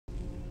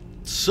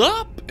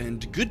Sup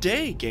and good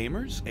day,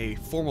 gamers. A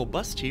formal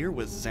bust here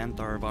with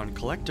Xanathar von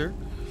Collector,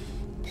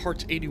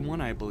 part 81,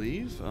 I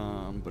believe.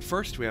 But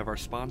first, we have our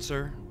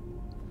sponsor,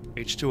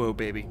 H2O,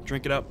 baby.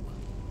 Drink it up.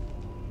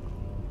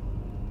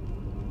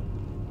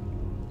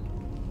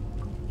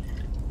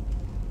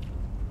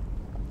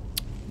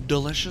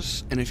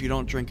 Delicious, and if you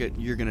don't drink it,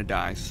 you're gonna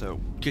die. So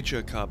get you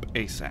a cup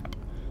ASAP.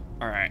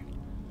 All right.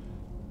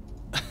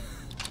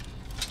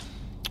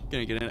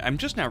 Gonna get in. I'm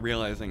just now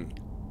realizing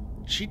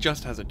she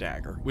just has a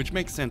dagger, which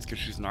makes sense because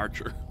she's an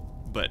archer,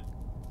 but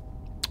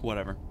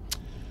whatever.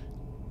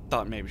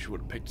 Thought maybe she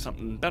would have picked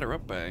something better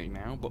up by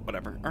now, but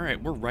whatever.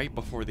 Alright, we're right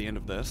before the end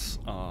of this.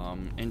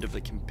 End of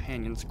the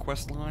Companion's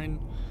quest line.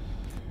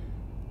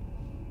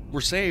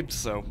 We're saved,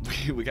 so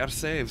we gotta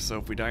save, so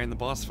if we die in the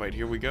boss fight,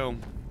 here we go.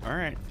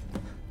 Alright.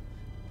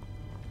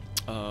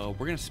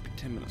 We're gonna speak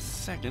to him in a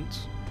second.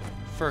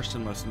 First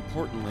and most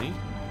importantly,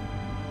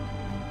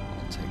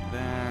 I'll take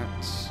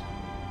that.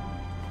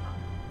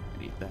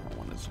 That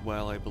one as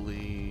well, I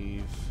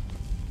believe.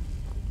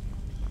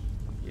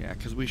 Yeah,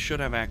 because we should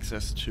have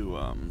access to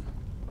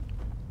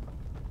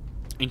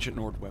Ancient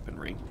Nord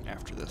weaponry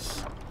after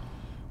this,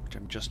 which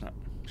I'm just not.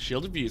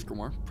 Shield of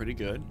Ysgrimor, pretty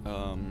good.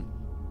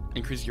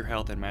 Increase your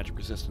health and magic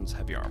resistance,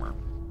 heavy armor,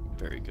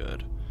 very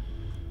good.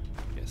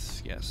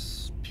 Yes,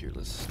 yes,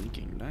 peerless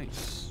sneaking,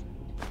 nice.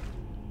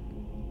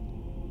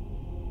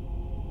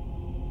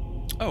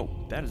 Oh,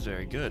 that is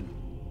very good.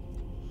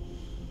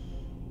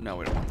 No,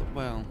 we don't want the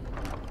well.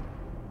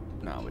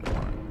 No, we don't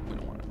want it. We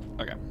don't want it.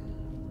 Okay.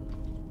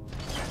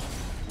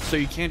 So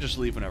you can't just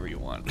leave whenever you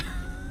want.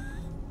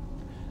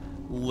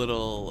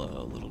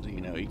 Little do you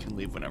know, you can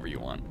leave whenever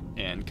you want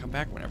and come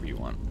back whenever you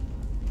want.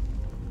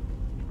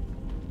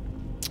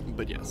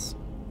 But yes,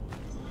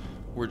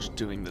 we're just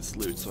doing this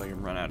loot so I can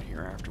run out of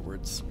here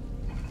afterwards.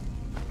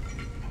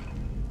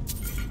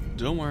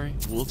 Don't worry,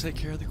 we'll take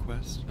care of the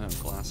quest.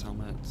 Glass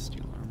helmet,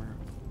 steel armor.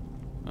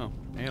 Oh,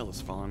 Ale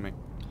is following me.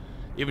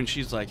 Even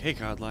she's like, hey,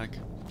 kodlak,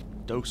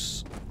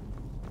 dose.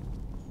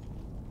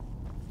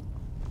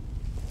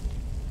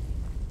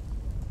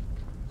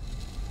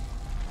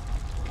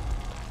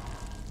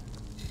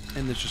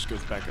 And this just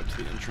goes back up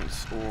to the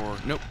entrance, or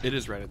nope, it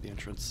is right at the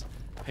entrance.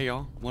 Hey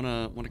y'all,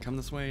 wanna come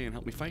this way and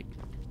help me fight?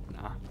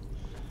 Nah.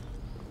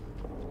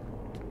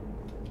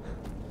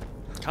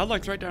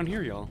 Kodlak's right down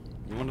here, y'all.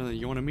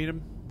 You wanna meet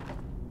him?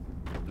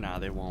 Nah,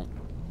 they won't.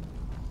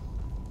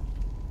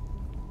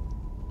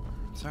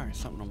 Sorry,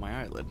 something on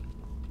my eyelid.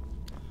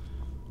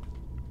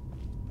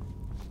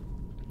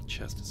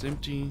 Chest is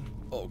empty.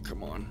 Oh,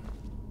 come on.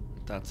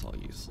 That's all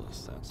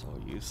useless. That's all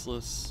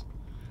useless.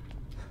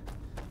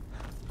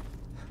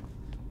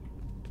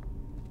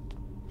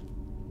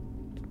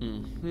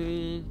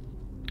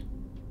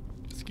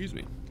 Excuse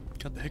me.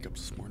 Got the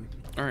hiccups this morning.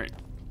 Alright.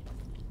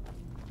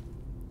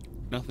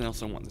 Nothing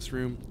else I want in this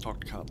room. Talk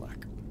to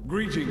kodlak.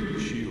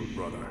 Greetings, shield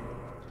brother.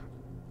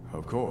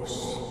 Of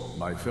course,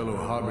 my fellow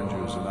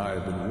harbingers and I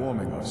have been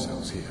warming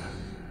ourselves here,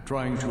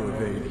 trying to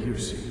evade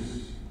hearsay.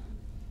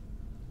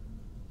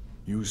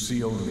 You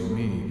see only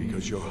me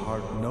because your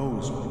heart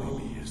knows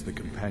only me as the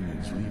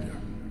Companion's leader.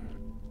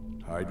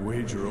 I'd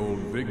wager old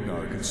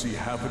Vignar could see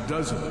half a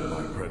dozen of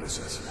my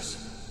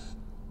predecessors.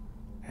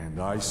 And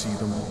I see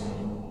them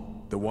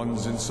all. The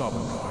ones in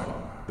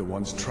Sovngarde, the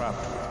ones trapped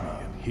with me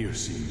in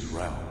Hearsay's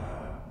realm.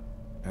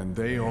 And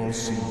they all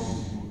see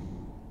you.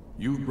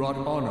 You've brought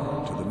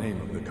honor to the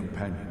name of the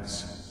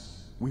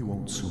Companions. We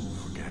won't soon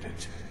forget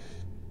it.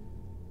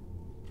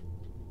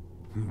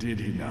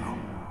 Did he now?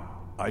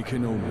 I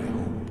can only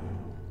hope.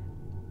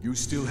 You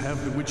still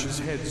have the witches'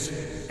 heads.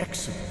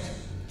 Excellent.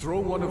 Throw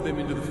one of them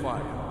into the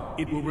fire.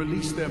 It will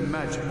release their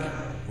magic.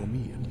 For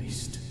me, at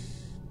least.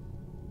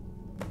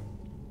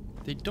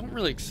 They don't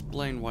really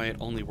explain why it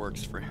only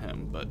works for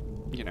him, but,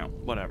 you know,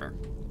 whatever.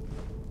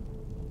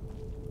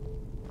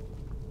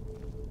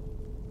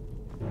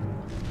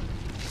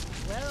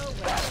 Well,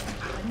 well,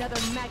 another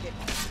maggot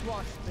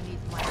squashed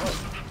beneath my foot.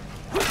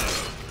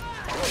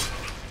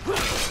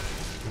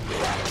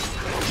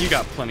 You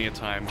got plenty of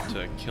time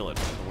to kill it,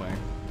 by the way,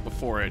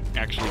 before it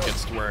actually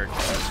gets to where it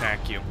can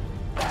attack you.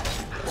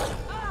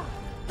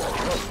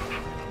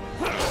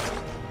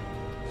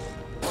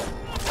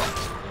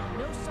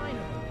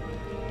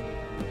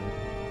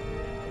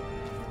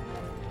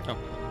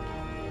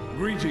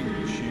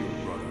 Greetings,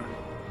 shield brother.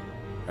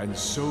 And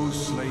so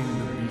slain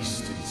the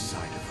beast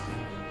inside of me.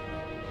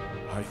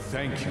 I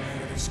thank you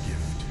for this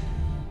gift.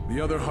 The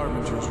other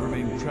harbingers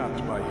remain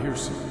trapped by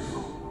hearsay.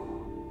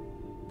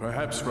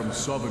 Perhaps from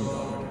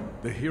Sovngarde,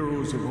 the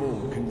heroes of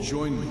old can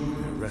join me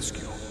in their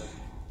rescue.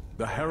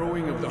 The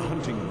harrowing of the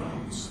hunting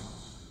grounds.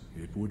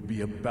 It would be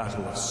a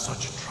battle of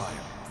such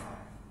triumph.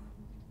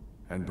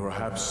 And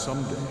perhaps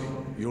someday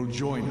you'll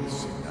join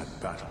us in that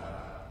battle.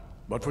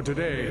 But for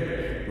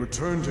today,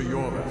 return to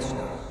your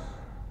vessel,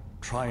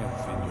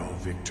 triumph in your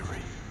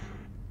victory,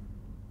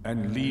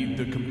 and lead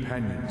the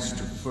Companions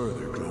to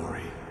further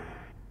glory.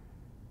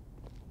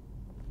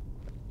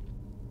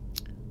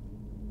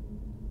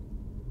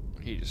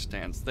 He just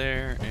stands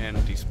there and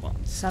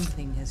despawns.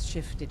 Something has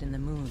shifted in the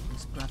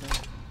moons, brother.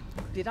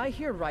 Did I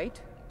hear right?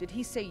 Did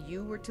he say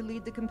you were to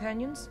lead the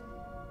companions?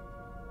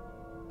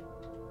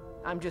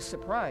 I'm just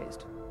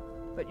surprised,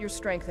 but your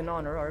strength and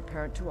honor are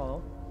apparent to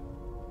all.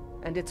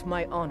 And it's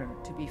my honor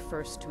to be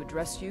first to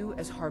address you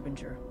as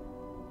Harbinger.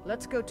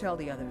 Let's go tell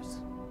the others.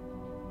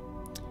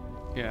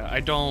 Yeah, I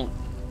don't...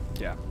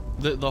 Yeah.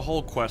 The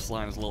whole quest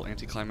line is a little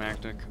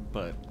anticlimactic,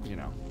 but, you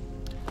know.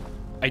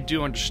 I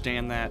do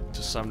understand that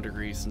to some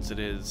degree, since it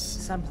is...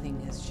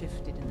 Something has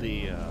shifted in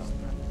the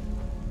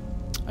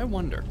I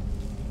wonder.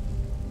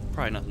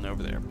 Probably nothing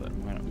over there,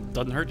 but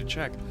doesn't hurt to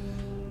check.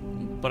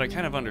 But I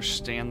kind of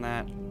understand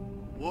that.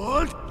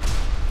 What?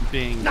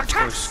 Being the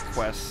first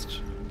quest,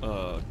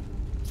 not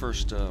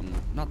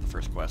the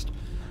first quest,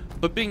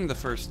 but being the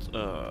first,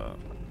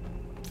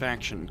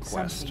 faction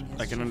quest,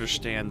 I can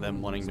understand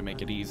them wanting to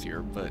make it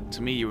easier, but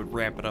to me you would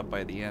ramp it up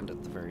by the end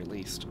at the very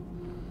least.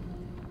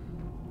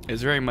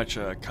 It's very much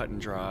a cut and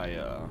dry,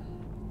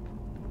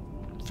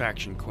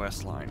 faction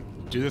quest line.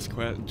 Do this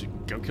quest,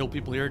 go kill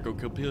people here, go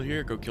kill people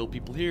here, go kill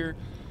people here.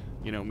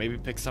 You know, maybe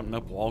pick something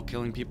up while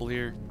killing people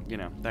here. You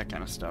know, that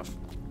kind of stuff.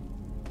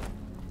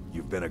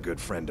 You've been a good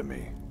friend to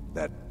me.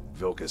 That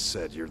Vilkas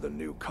said you're the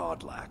new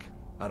kodlak.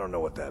 I don't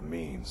know what that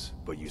means,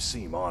 but you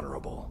seem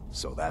honorable,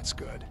 so that's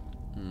good.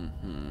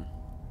 Mm-hmm.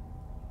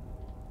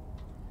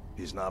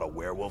 He's not a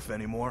werewolf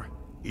anymore?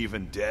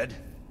 Even dead?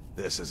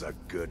 This is a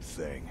good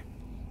thing.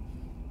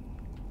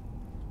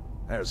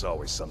 There's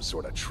always some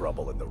sort of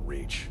trouble in the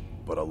Reach,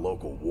 but a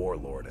local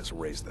warlord has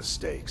raised the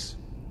stakes.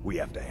 We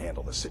have to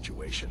handle the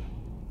situation.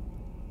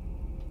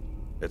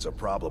 It's a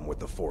problem with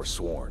the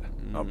Forsworn.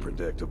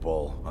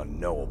 Unpredictable,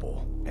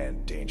 unknowable,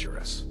 and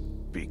dangerous.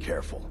 Be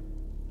careful.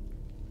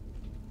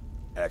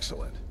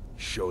 Excellent.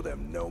 Show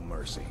them no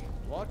mercy.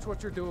 Watch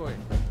what you're doing.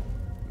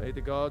 May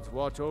the gods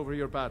watch over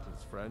your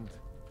battles, friend.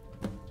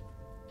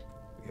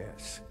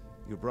 Yes,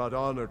 you brought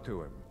honor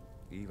to him,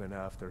 even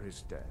after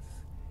his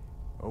death.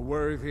 A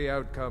worthy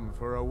outcome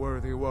for a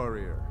worthy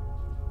warrior.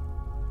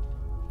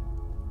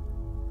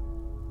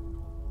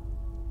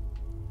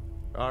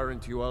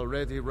 Aren't you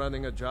already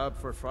running a job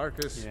for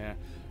Farkas? Yeah.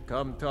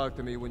 Come talk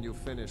to me when you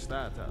finish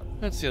that up.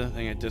 That's the other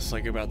thing I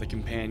dislike about the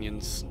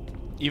companions.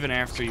 Even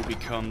after you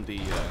become the,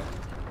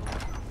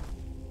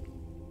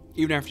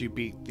 even after you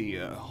beat the,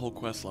 whole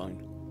quest line.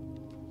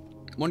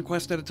 One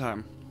quest at a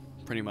time,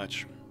 pretty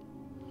much.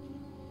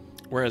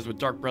 Whereas with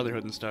Dark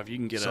Brotherhood and stuff, you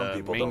can get Some a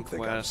people main don't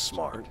think I'm quest.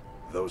 smart.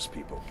 Those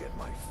people get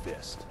my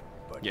fist.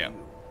 But Yeah.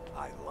 you,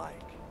 I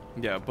like.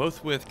 Yeah,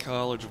 both with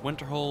College of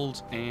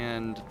Winterhold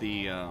and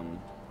the,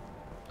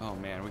 oh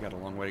man, we got a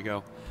long way to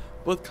go.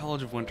 Both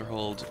College of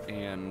Winterhold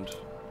and...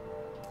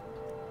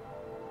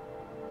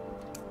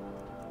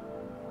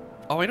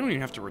 Oh, I don't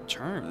even have to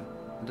return.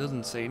 It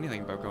doesn't say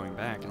anything about going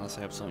back unless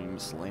I have something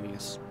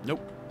miscellaneous. Nope.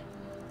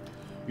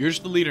 You're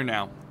just the leader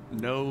now.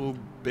 No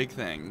big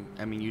thing.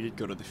 I mean, you did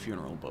go to the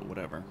funeral, but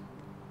whatever.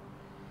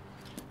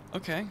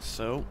 Okay,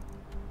 so...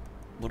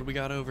 What do we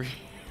got over here?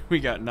 We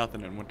got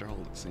nothing in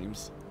Winterhold, it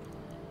seems.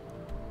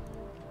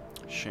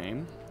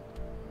 Shame.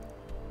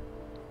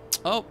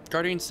 Oh,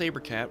 Guardian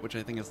Sabercat, which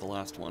I think is the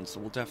last one, so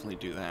we'll definitely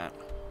do that.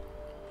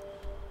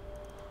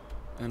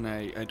 And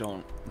I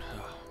don't...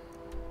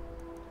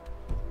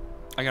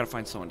 I gotta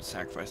find someone to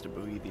sacrifice to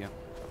Bohethia.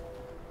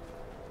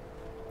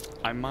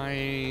 I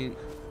might...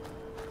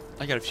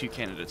 I got a few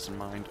candidates in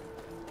mind,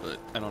 but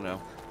I don't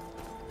know.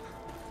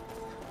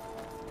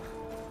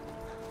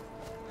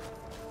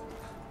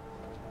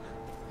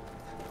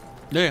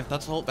 Yeah,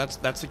 that's the whole, that's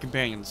the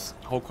companions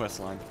whole quest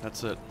line.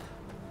 That's it.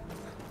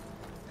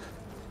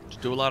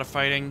 Just do a lot of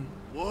fighting.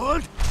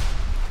 What?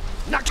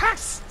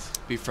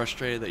 Be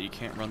frustrated that you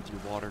can't run through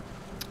water.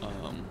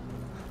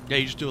 Yeah,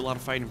 you just do a lot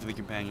of fighting for the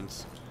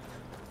companions.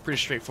 Pretty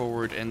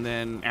straightforward, and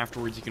then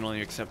afterwards you can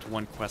only accept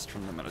one quest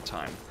from them at a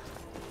time.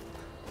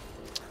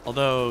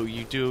 Although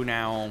you do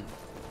now,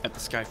 at the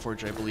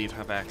Skyforge, I believe,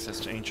 have access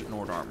to Ancient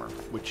Nord armor,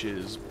 which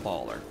is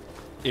baller,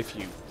 if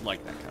you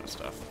like that kind of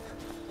stuff.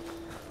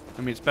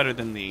 I mean, it's better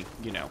than the,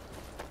 you know...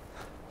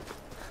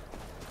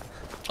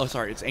 Oh,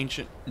 sorry, it's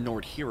Ancient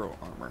Nord hero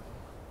armor,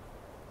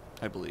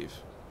 I believe.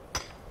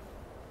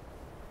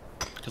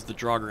 Because the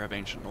Draugr have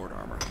Ancient Nord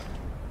armor.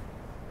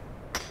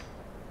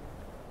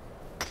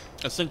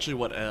 Essentially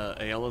what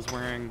Aella's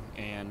wearing,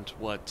 and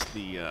what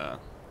the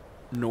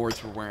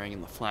Nords were wearing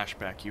in the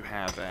flashback you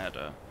have at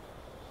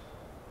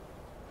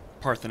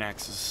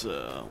Parthenax's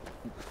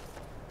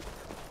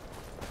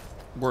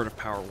Word of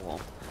Power wall.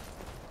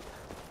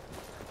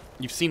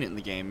 You've seen it in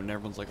the game, and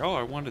everyone's like, oh,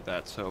 I wanted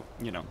that, so,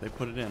 you know, they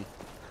put it in.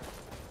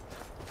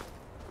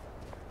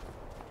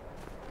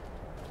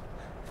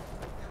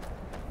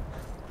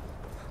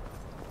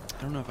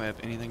 I don't know if I have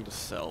anything to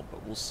sell,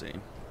 but we'll see.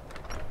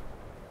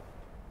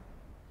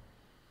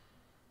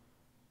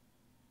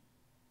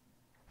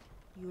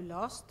 You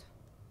lost?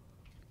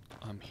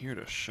 I'm here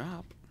to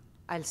shop.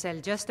 I'll sell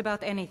just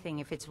about anything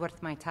if it's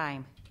worth my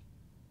time.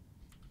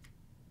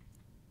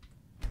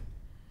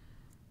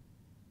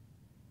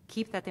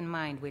 Keep that in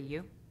mind, will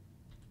you?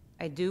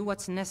 I do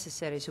what's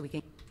necessary so we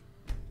can...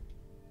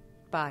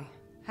 Bye.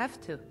 Have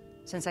to,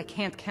 since I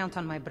can't count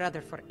on my brother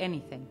for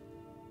anything.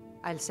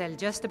 I'll sell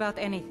just about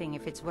anything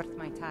if it's worth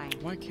my time.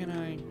 Why can't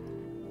I?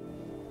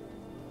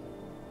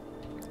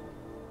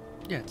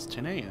 Yeah, it's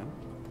 10 a.m.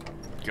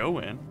 Go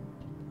in.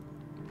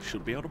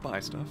 Should be able to buy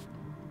stuff.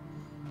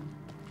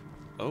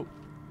 Oh.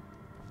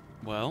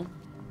 Well.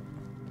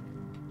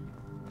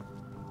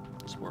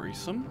 It's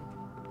worrisome.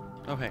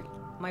 Oh, hey.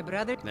 My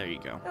brother... There you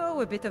go. Oh,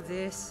 a bit of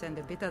this and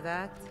a bit of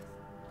that.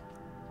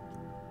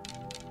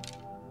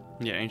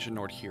 Yeah, Ancient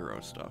Nord Hero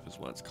stuff is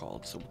what it's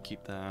called, so we'll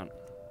keep that.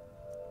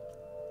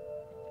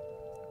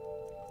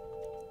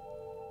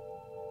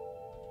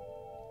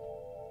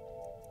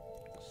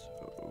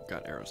 So,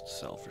 got arrows to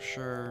sell for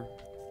sure.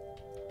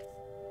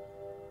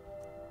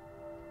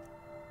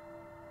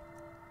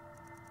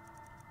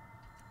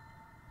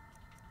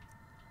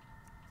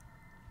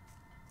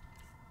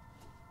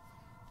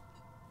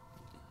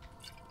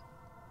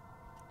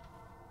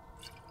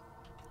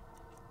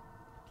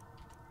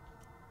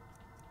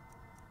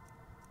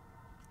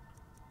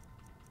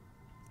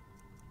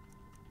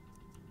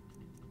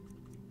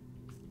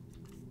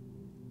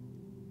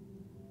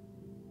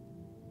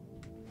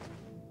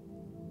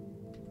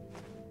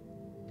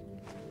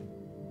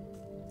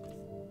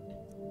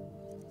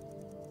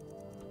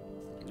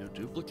 No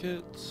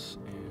duplicates,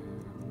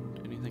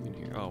 and anything in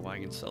here? Oh, well, I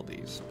can sell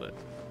these, but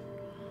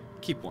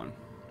keep one.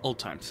 Old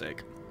time's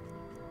sake.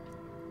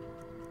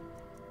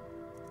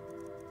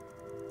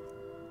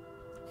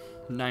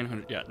 Yeah,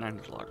 900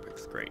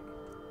 lockpicks, great.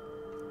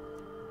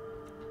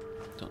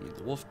 Don't need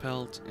the wolf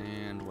pelt,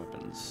 and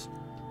weapons.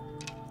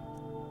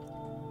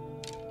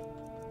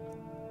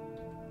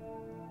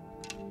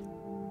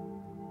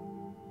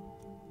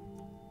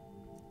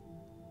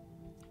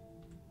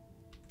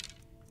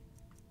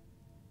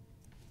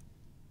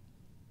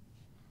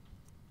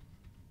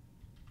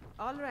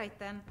 All right,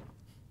 then.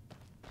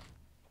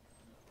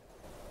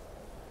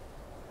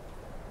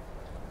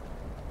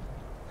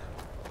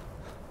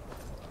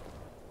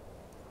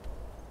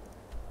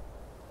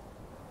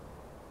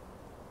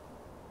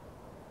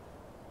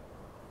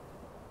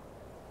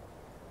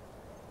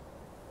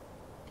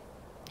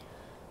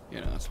 Yeah,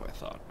 no, that's what I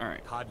thought.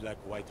 Alright. Kodlak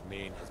White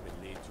Mane has been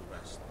laid to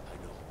rest, I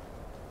know.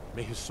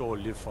 May his soul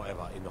live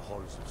forever in the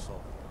halls of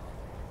Saul.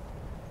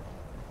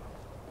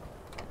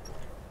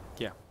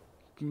 Yeah.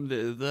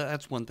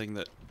 That's one thing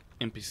that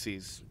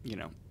NPCs,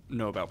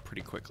 know about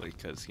pretty quickly,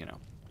 because,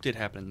 did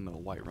happen in the middle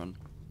of Whiterun.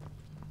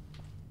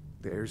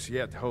 There's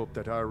yet hope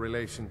that our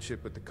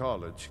relationship with the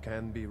college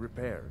can be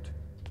repaired.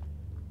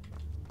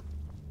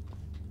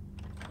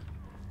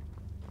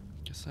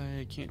 Guess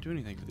I can't do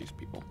anything for these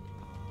people.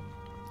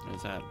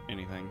 Is that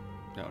anything?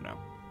 Oh, no.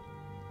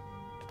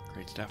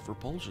 Great staff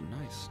repulsion,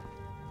 nice.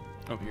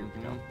 Oh, here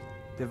we go.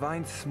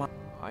 Divine smile.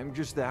 I'm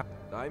just that.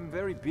 I'm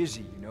very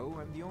busy,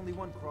 I'm the only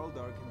one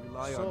Kraldar can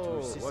rely on to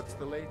assist. So, what's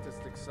the latest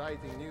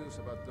exciting news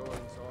about goings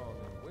on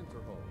in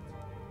Winterhold?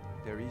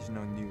 There is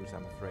no news,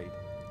 I'm afraid.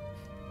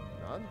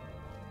 None?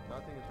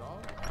 Nothing at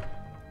all?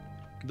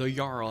 The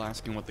Jarl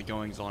asking what the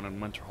goings on in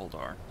Winterhold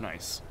are.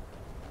 Nice.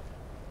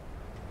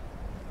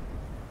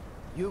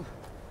 You're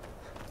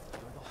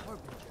the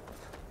Harbinger.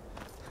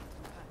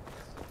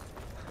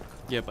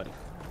 Yeah, buddy.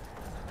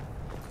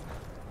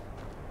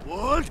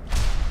 What?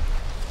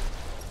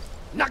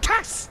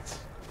 Nakast!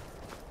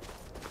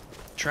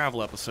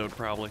 Travel episode,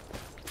 probably.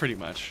 Pretty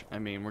much. I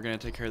mean, we're going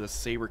to take care of the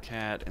Saber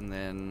Cat, and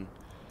then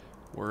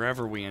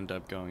wherever we end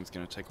up going is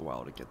going to take a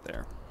while to get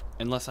there.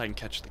 Unless I can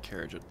catch the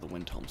carriage at the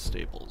Windhelm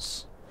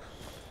stables.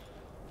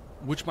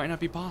 Which might not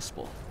be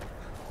possible.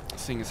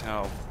 Seeing as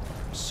how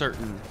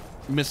certain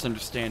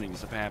misunderstandings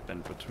have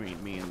happened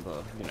between me and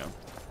the,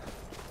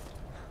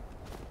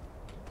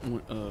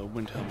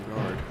 Windhelm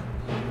Guard.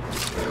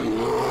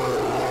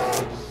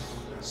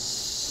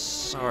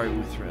 Sorry,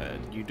 Withred.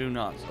 You do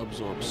not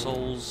absorb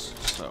souls,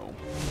 so...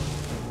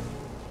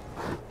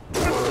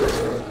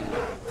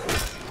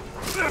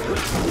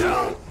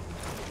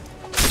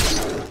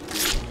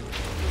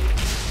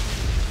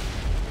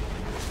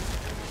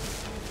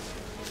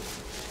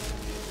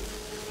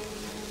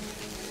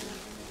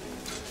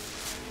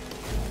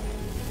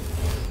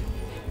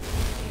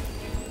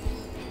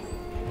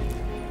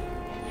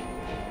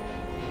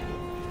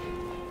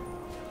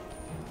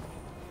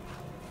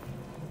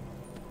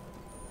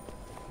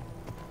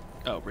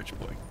 Oh, rich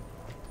boy.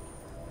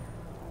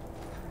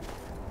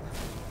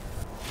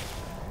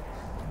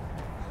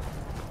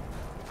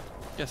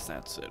 Guess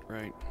that's it,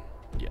 right?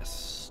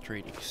 Yes,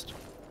 straight east.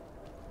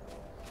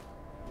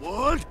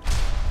 What?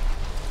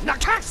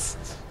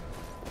 Nakast!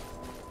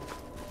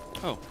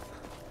 Oh.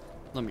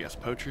 Let me guess,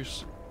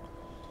 poachers?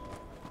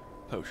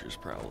 Poachers,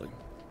 probably.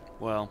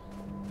 Well,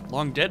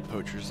 long dead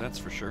poachers, that's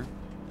for sure.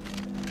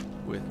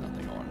 With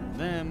nothing on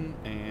them,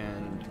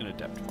 and an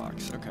adept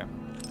box. Okay.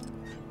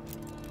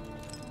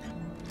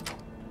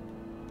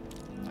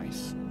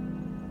 Nice.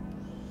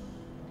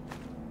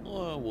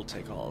 Well, we'll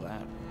take all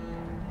that.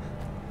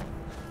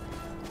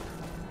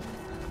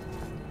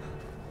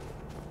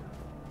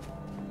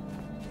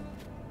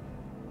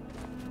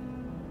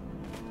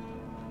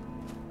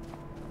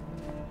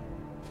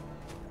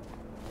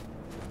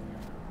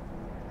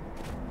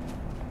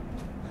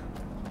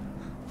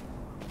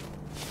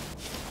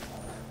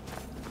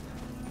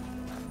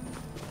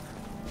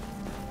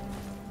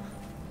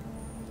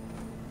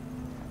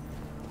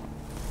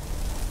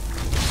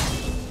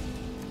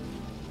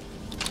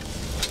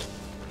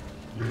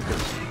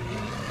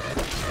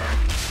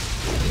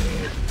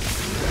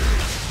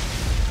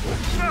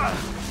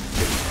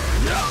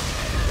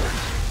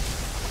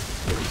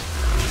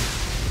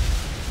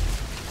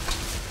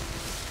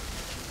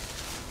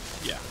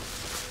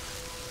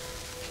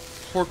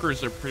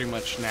 Horkers are pretty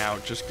much now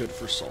just good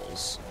for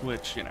souls,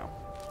 which, you know,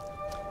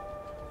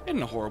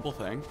 isn't a horrible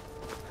thing.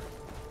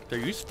 They're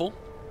useful.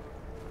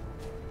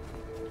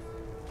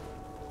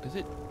 Is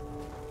it?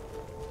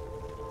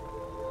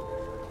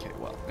 Okay,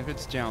 well, if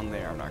it's down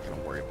there, I'm not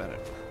going to worry about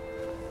it.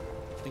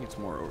 I think it's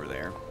more over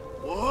there.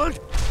 What?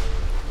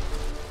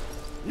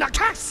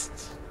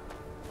 Nakast!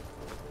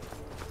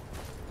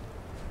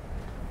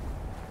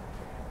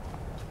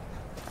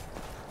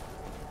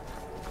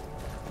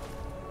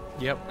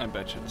 Yep, I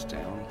bet you it's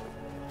down.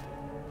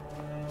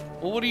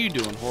 Well, what are you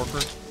doing,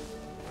 Horker?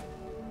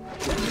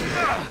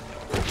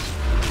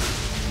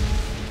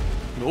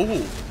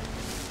 Oh!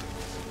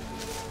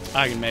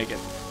 I can make it.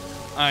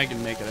 I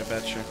can make it, I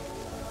bet you.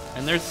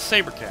 And there's the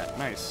saber cat.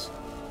 Nice.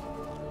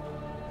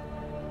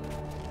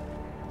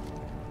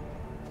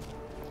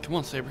 Come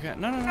on, saber cat.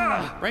 No, no, no,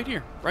 no. Right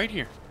here. Right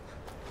here.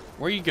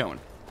 Where are you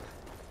going?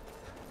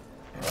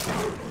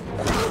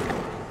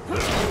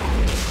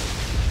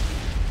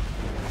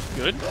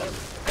 Good.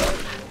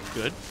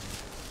 Good.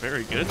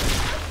 Very good.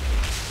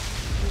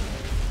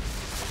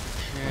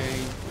 Okay.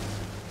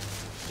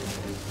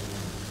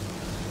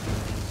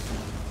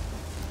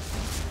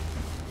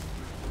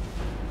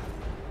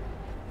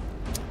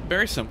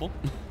 Very simple.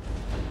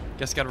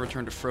 Guess gotta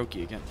return to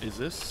Froki again. Is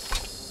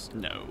this?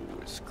 No,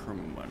 it's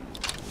Krumman.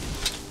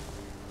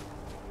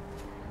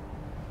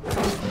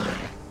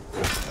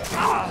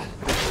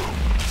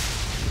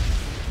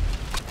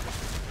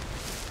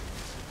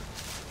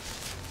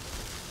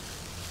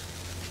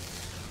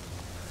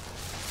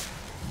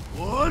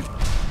 What?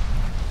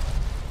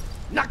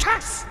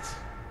 Nakast!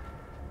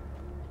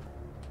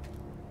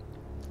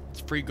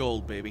 It's free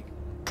gold, baby.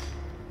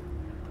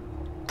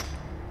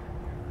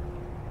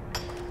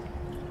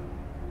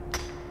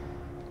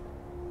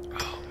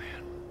 Oh,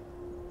 man.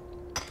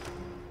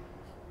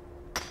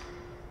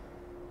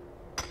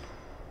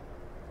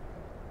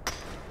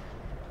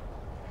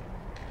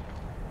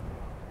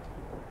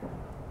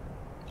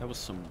 That was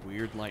some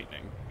weird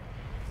lightning.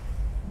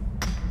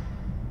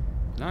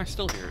 No, I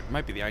still hear it. It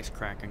might be the ice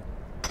cracking.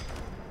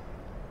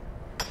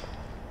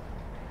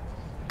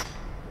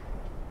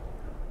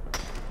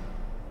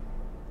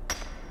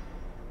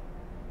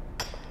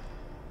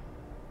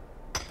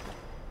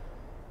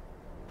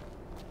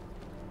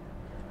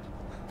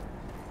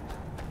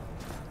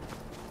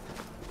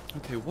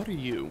 Okay, what are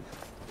you?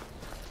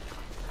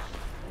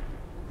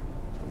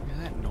 Look at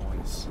that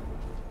noise.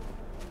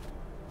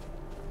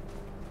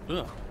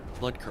 Ugh,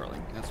 blood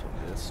curling. That's what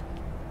it is.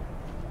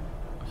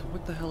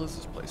 What the hell is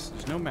this place?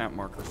 There's no map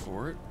marker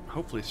for it.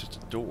 Hopefully it's just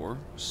a door.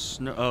 Oh,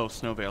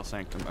 Snowveil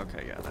Sanctum.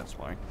 Okay, yeah, that's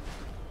why.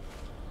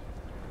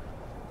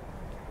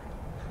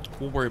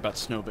 We'll worry about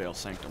Snowveil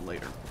Sanctum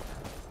later.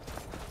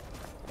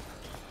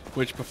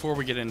 Which, before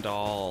we get into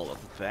all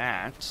of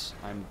that,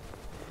 I'm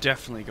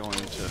definitely going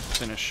to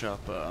finish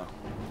up, the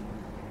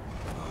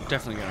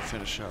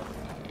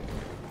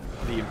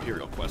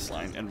Imperial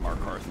questline and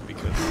Markarth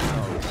because,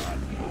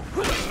 oh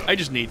god. I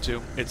just need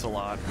to. It's a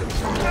lot.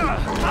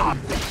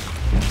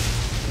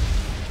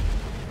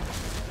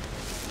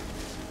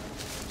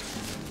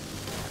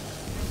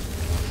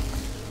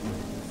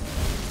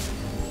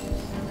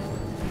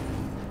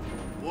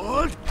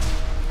 What?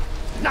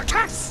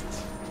 Nakast!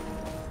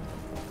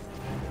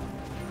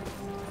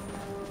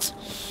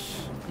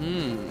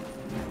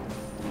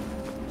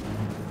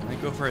 I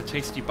go for a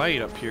tasty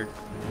bite up here.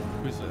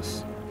 Who's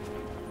this?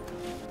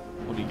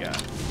 What do you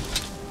got?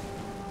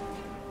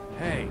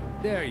 Hey,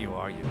 there you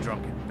are, you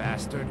drunken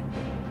bastard.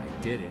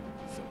 I did it,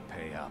 so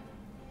pay up.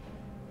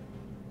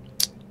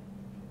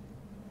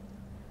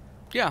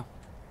 Yeah.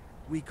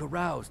 We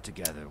caroused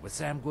together with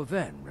Sam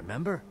Guaven,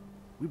 remember?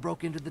 We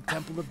broke into the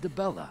Temple of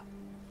Dibella.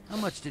 How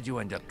much did you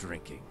end up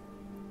drinking?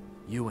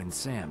 You and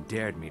Sam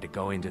dared me to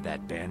go into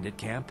that bandit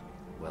camp?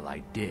 Well, I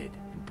did,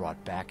 and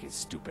brought back his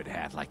stupid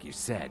hat like you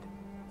said.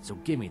 So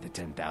give me the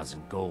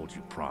 10,000 gold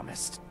you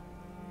promised.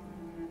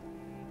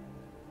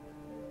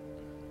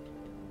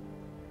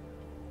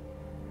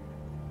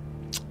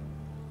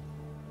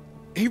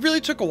 He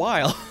really took a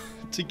while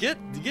to get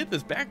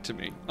this back to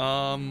me.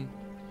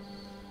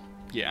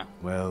 Yeah.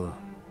 Well,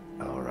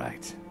 all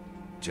right.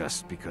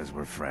 Just because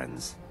we're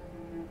friends.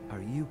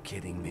 Are you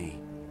kidding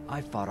me? I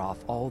fought off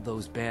all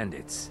those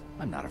bandits.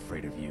 I'm not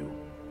afraid of you.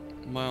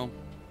 Well,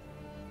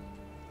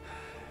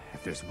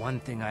 if there's one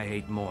thing I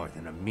hate more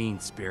than a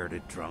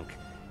mean-spirited drunk,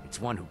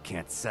 it's one who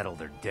can't settle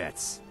their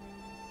debts.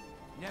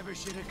 Never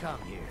should have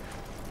come here.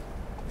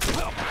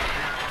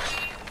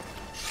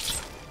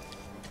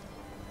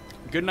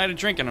 good night of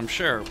drinking, I'm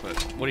sure, but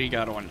what do you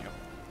got on you?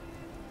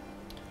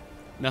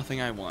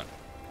 Nothing I want.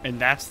 And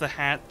that's the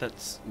hat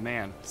that's...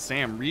 Man,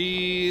 Sam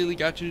really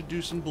got you to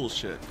do some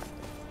bullshit.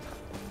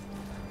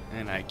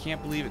 And I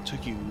can't believe it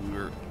took you,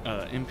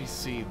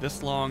 NPC,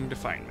 this long to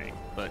find me.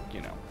 But,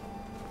 you know.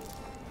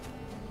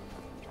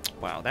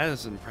 Wow, that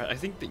is impressive. I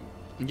think that...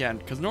 Yeah,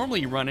 because normally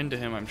you run into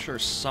him, I'm sure,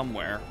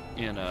 somewhere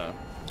in,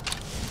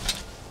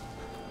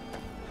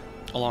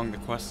 along the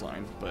quest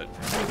line. But,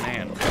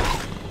 man...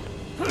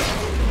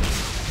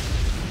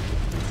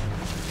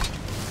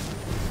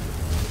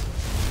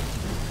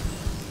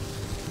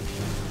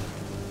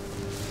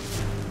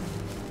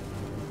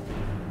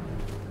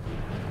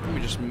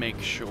 just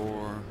make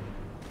sure.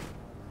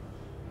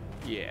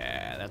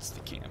 Yeah, that's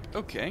the camp.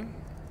 Okay.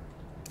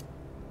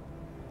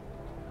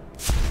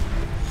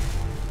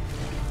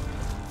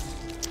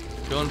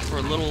 Going for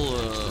a little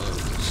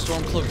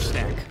Stormcloak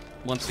snack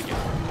once again.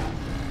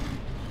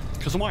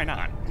 Because why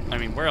not? I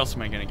mean, where else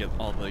am I going to get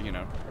all the, you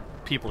know,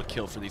 people to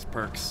kill for these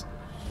perks?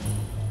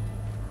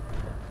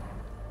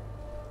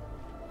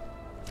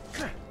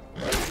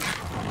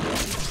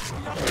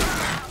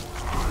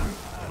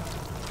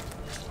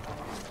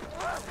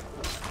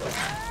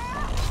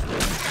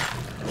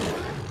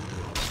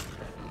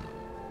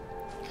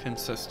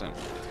 Consistent.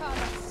 Speed.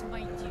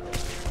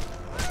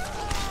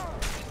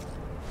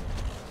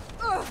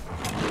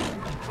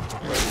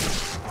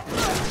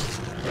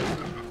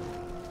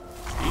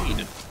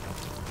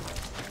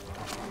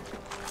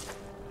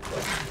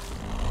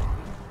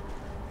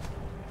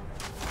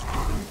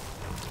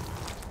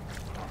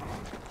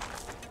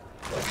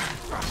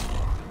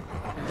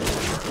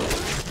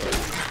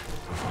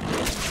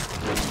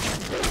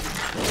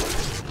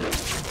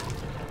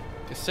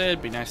 Like I said,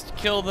 it'd be nice to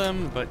kill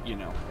them, but you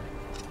know.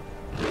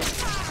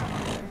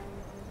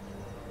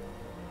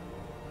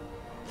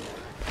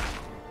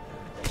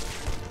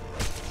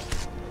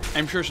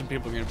 I'm sure some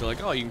people are going to be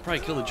like, oh, you can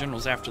probably kill the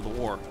generals after the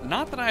war.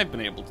 Not that I've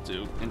been able to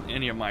do in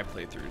any of my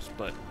playthroughs,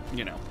 but,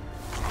 you know,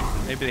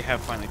 maybe they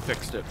have finally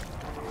fixed it.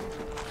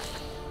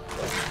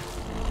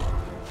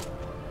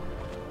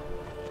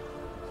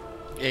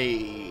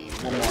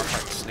 One more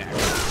heart snack.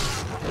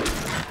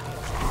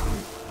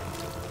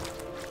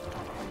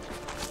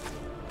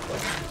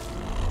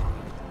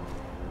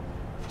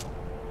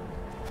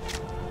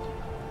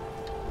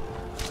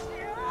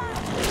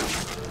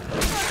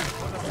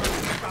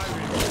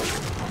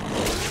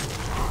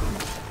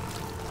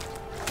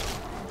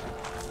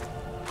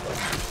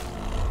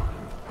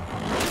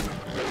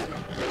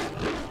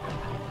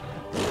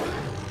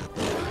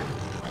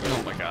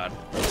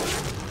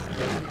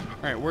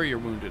 Alright, where are you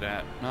wounded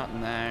at? Not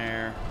in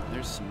there.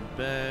 There's some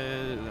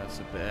bed. That's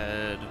a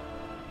bed.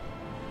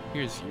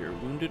 Here's your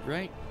wounded,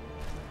 right?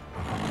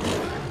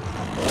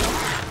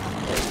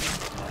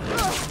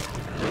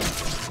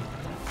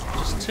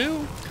 Just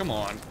two? Come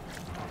on.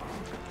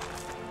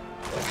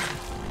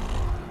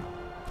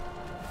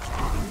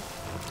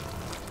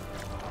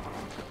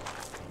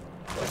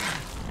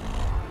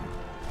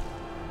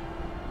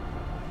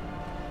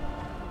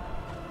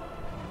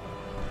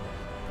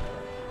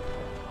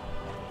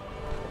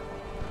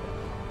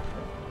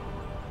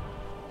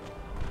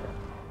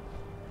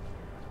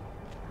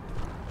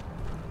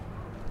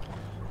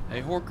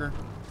 Hey, Horker.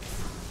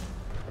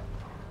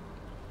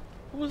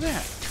 What was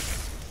that?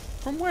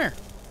 From where?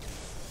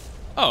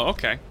 Oh,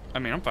 okay. I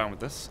mean, I'm fine with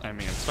this. I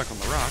mean, I'm stuck on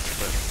the rock,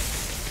 but...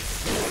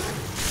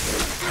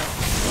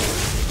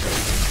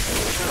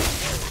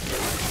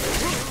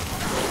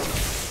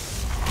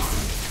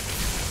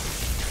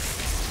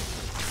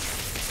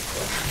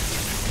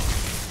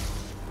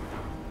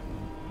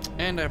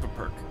 And I have a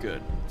perk.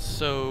 Good.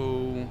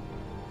 So...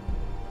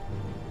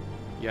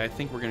 Yeah, I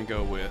think we're gonna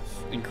go with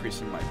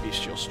increasing my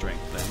bestial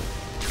strength then.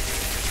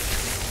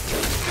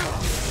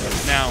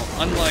 Now,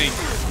 unlike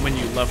when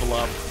you level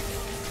up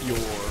your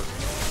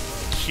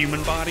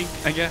human body,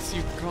 I guess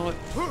you could call it,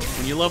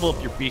 when you level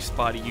up your beast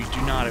body, you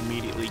do not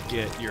immediately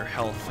get your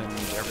health and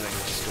everything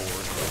restored,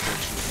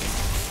 unfortunately.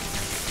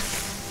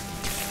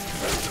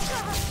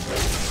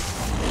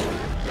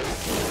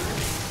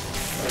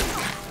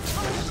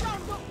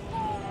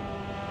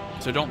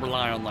 So don't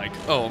rely on like,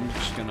 oh, I'm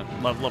just gonna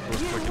level up real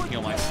quick and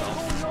heal myself.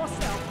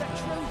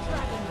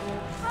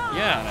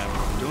 Yeah, and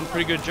I'm doing a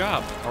pretty good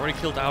job. Already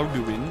killed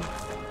Alduin.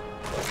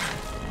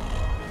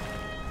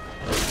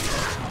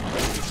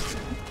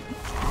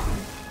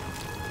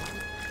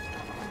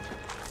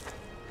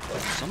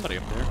 Somebody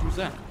up there. Who's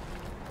that?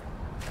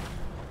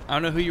 I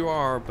don't know who you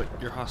are, but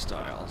you're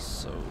hostile,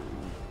 so...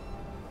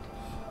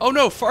 Oh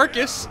no,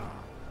 Farkas!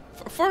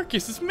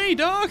 Farkas, it's me,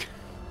 dog!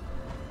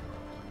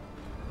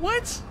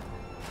 What?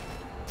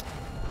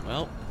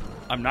 Well,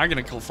 I'm not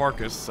gonna kill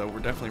Farkas, so we're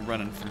definitely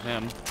running from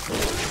him.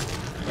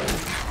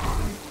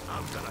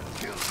 I'm gonna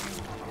kill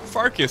you.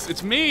 Farkas,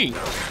 it's me!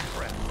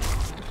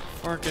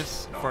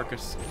 Farkas,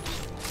 Farkas.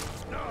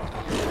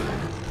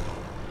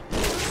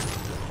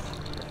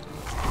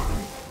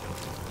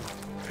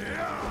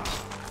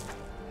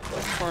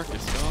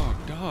 Farkas,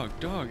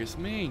 dog, it's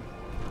me.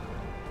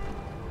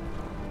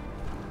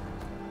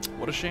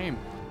 What a shame.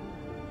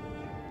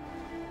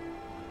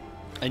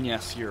 And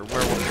yes, your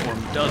werewolf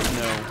form does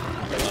know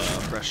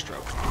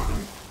breaststroke.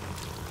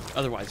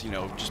 Otherwise, you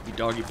know, just be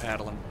doggy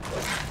paddling.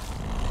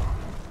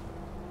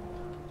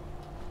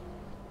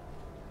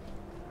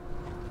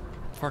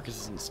 Farkas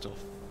isn't still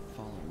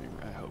following me.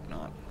 I hope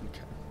not.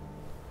 Okay.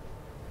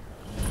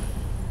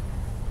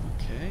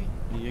 Okay,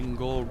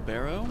 Yingol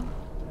Barrow.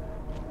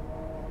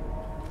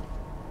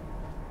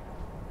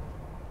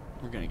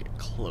 We're gonna get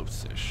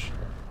close-ish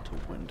to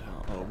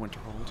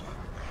Winterhold.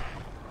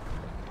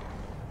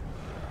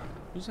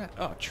 Who's that?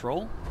 Oh, a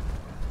troll?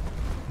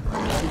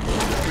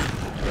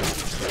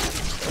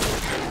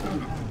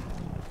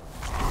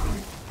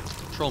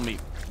 Troll meat.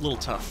 Little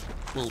tough,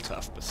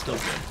 but still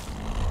good.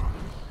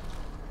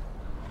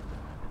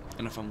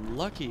 And if I'm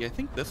lucky, I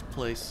think this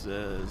place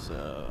is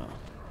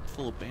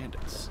full of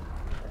bandits.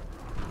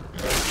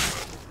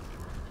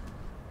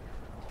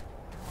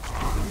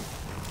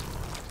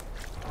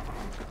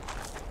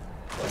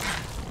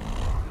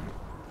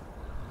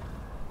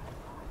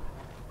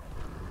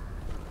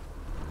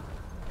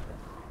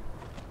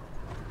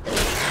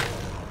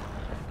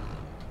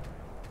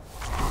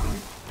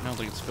 I don't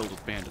think it's filled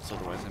with bandits,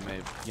 otherwise I may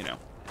have, you know,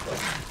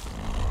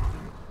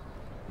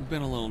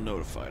 been a little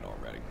notified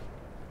already.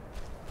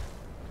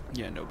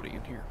 Yeah, nobody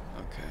in here.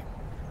 Okay.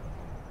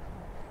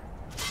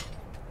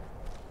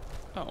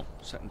 Oh,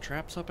 setting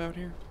traps up out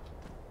here?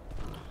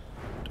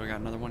 Do I got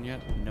another one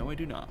yet? No, I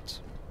do not.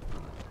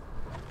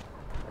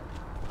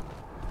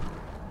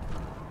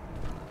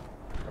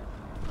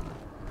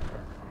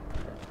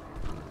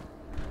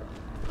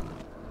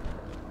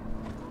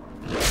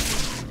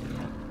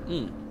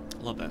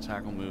 Love that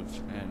tackle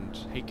move, and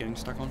hate getting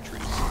stuck on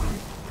trees.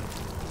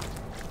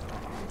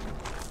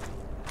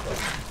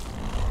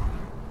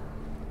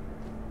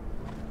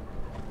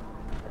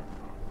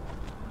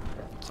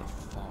 It's a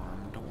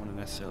farm. Don't want to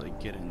necessarily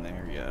get in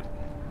there yet.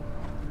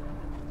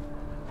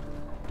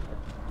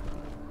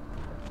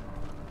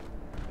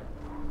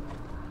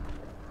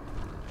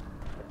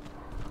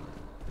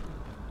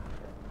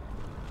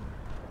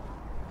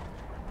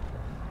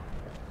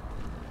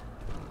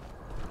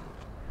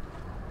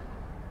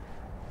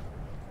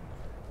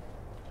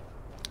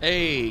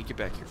 Hey, get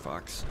back here,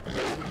 Fox.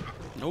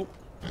 Nope.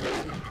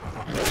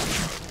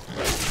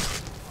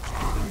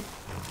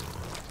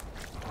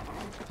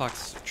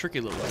 Fox,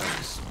 tricky little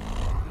guys.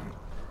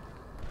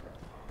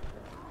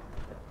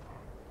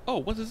 Oh,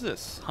 what is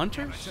this?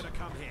 Hunters? I should have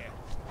come here.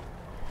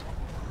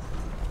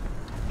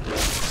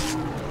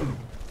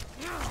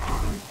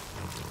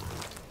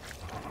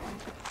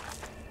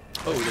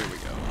 Oh, there we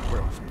go.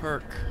 Werewolf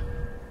perk.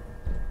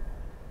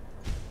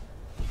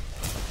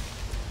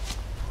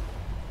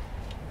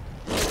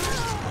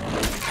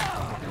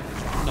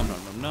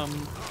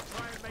 Num.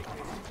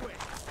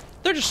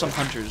 They're just some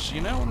hunters, you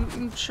know?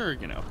 I'm sure,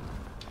 you know,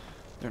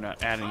 they're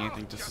not adding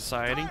anything to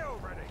society.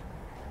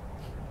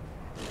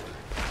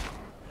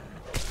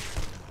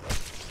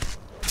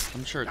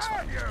 I'm sure it's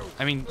fine.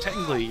 I mean,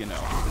 technically, you know,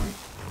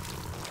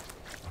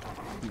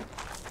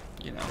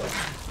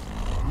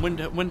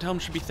 Windhelm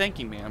should be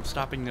thanking me. I'm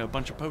stopping a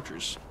bunch of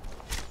poachers.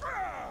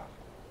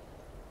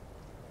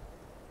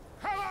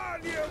 Come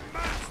on, you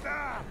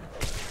monster!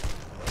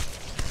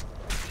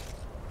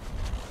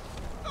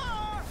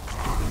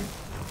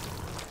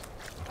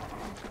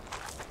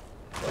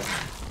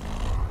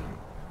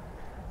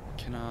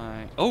 Can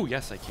I? Oh,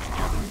 yes, I can.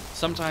 Yeah.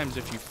 Sometimes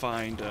if you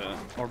find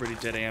already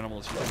dead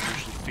animals, you can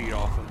usually feed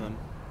off of them.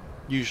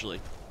 Usually.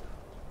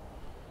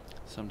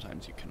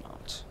 Sometimes you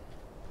cannot.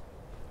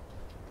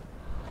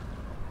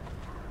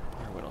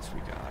 Alright, what else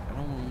we got?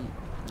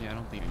 I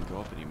don't think I can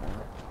go up anymore.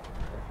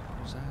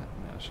 What's that?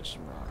 No, it's just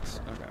some rocks.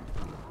 Okay.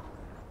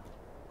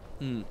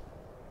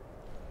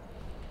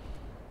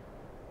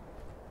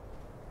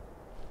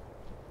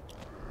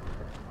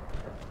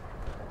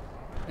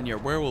 And yeah,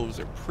 werewolves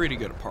are pretty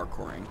good at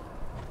parkouring.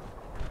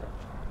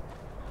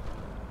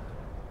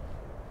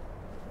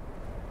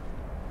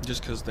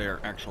 Just because their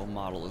actual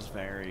model is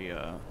very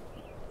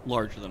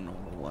larger than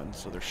normal ones,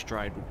 so their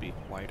stride would be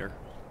wider.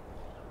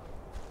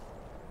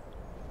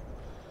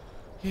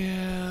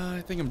 Yeah,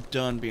 I think I'm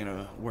done being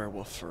a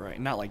werewolf for right.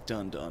 Not like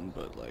done,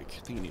 but like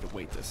I think I need to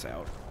wait this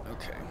out.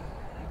 Okay,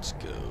 let's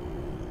go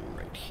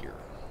right here.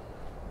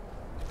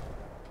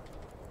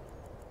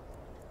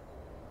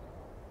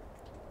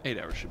 8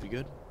 hours should be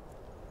good.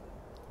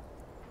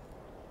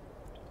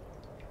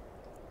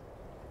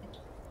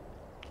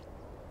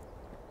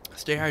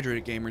 Stay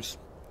hydrated, gamers.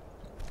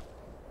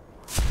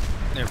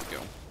 There we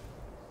go.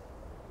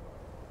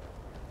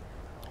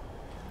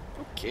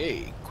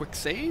 Okay, quick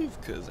save,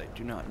 because I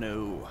do not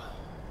know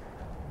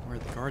where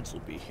the guards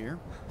will be here.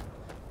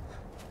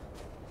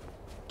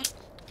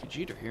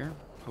 Vegeta here.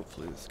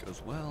 Hopefully this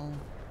goes well.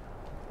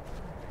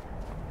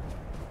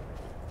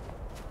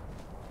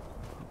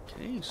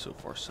 Okay, so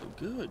far so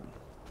good.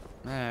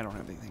 I don't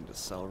have anything to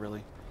sell,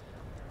 really.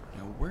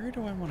 Now, where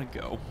do I want to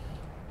go?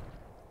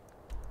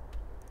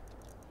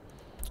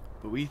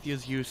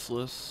 Boethia's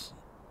useless.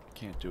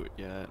 Can't do it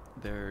yet.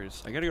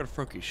 I gotta go to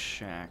Froki's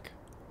shack.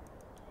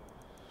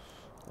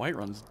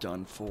 Whiterun's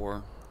done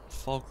for.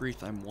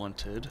 Falkreath, I'm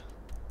wanted.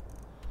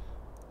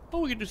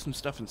 Oh, we could do some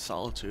stuff in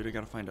Solitude. I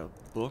gotta find a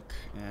book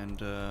and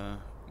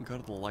go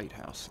to the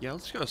lighthouse. Yeah,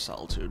 let's go to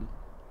Solitude.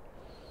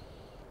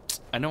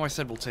 I know I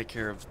said we'll take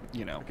care of,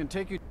 you know. I can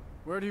take you.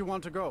 Where do you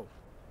want to go?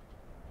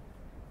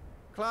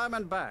 Climb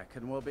and back,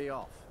 and we'll be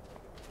off.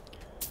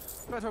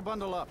 Better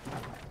bundle up.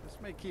 This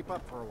may keep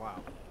up for a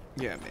while.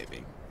 Yeah,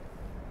 maybe.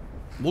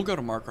 We'll go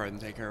to Markarth and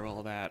take care of all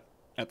of that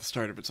at the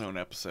start of its own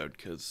episode,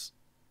 because,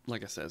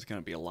 like I said, it's going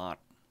to be a lot.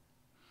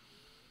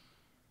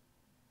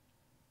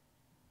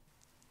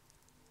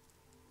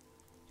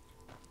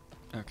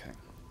 Okay.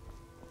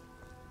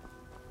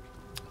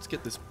 Let's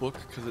get this book,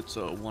 because it's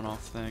a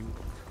one-off thing.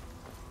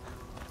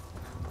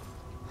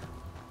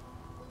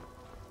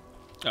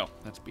 Oh,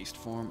 that's beast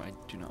form. I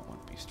do not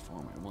want beast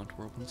form. I want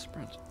whirlwind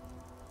sprint.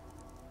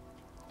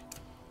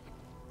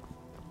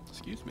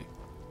 Excuse me.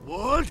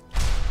 What?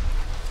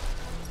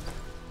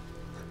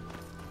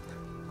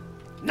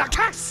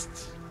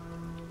 Nakast!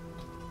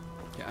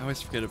 Yeah, I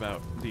always forget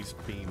about these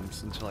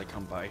beams until I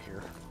come by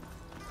here.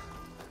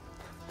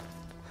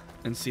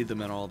 And see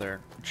them in all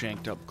their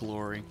janked up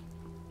glory.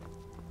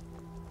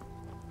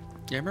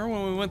 Yeah, remember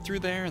when we went through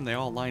there and they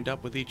all lined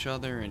up with each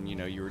other and, you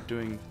know, you were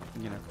doing,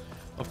 you know...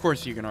 Of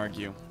course you can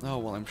argue, oh,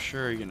 well, I'm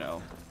sure, you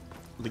know,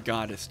 the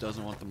goddess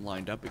doesn't want them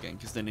lined up again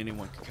because then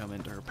anyone could come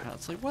into her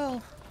palace. Like,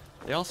 well,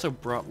 they also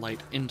brought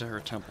light into her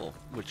temple,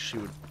 which she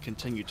would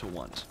continue to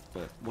want,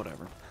 but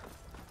whatever.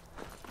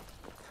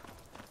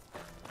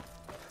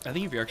 I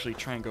think if you actually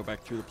try and go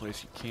back through the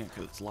place, you can't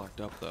because it's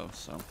locked up, though,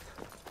 so...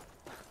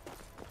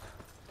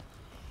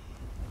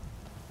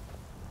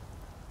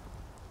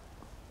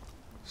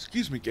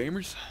 Excuse me,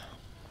 gamers.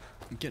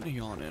 I'm getting a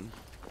yawn in.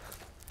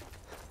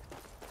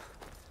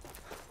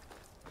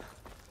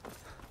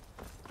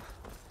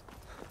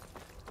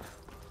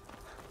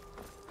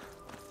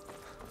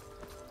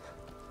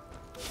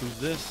 Who's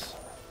this?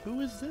 Who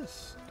is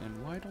this?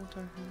 And why don't I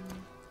hear...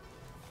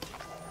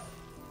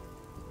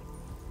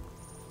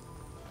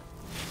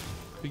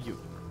 Who you?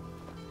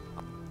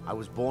 I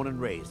was born and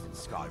raised in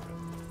Skyrim.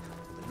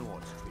 The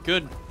Nords treated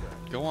Good. me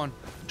like Go on.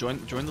 Join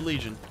the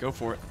Legion. Go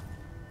for it.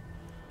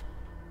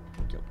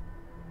 Go.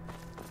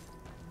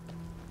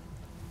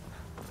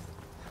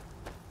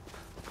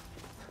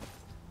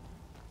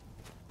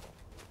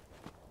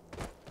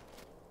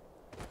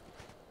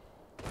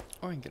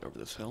 Oh, I can get over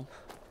this hill.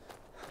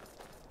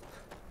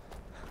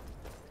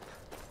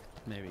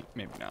 Maybe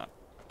not.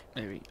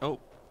 Maybe, oh.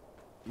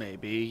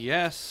 Maybe,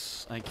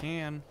 yes, I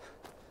can.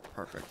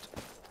 Perfect.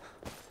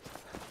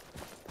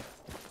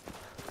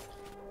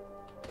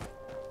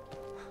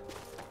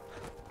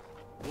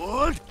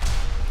 What?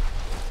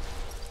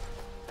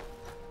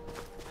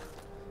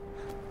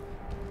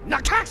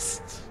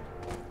 Nakast!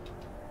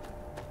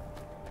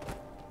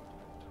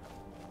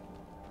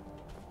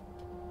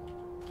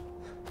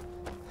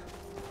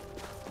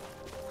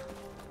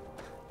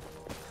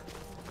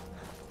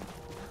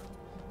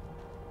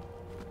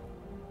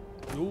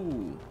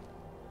 Ooh.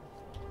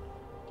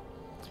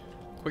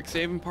 Quick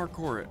save and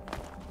parkour it.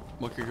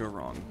 What could go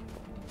wrong?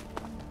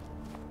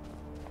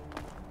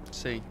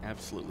 Say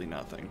absolutely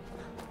nothing.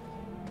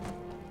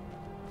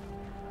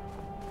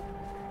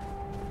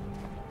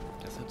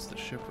 Guess that's the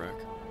shipwreck.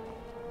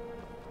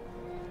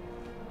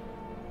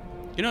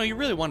 You know, you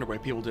really wonder why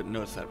people didn't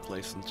notice that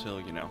place until,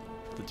 you know,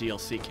 the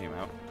DLC came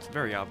out. It's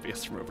very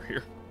obvious from over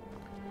here.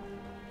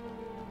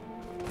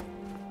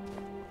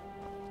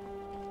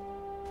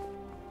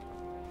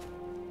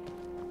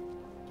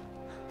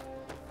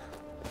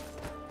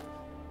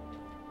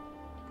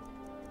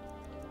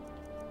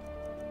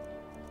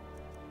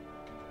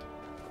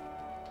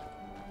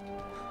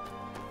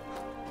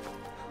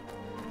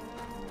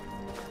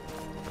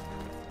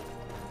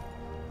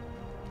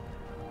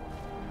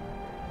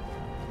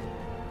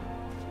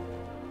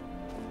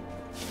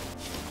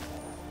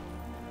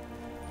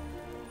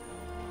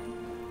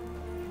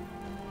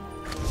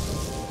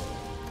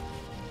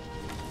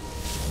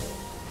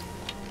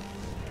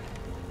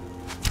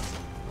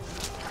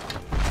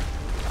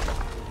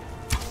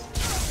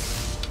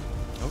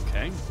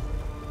 Okay.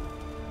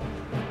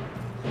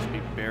 Must be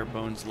bare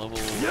bones level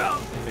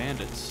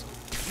bandits.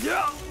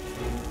 Yeah.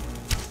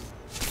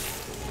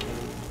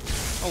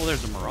 Oh,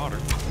 there's a marauder.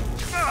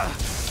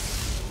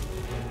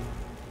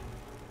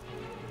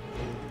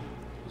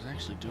 He's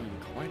actually doing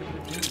quite a bit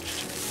of damage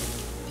to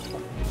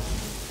me.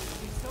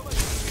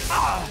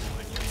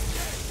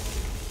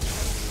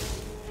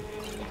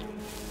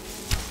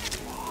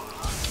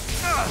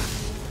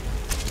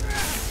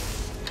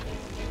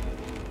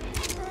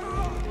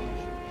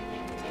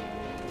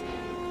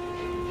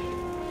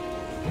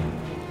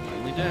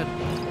 Finally dead.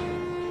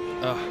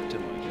 Ugh,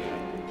 didn't want to do that.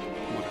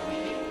 Whatever.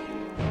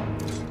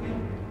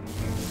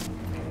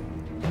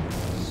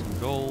 Some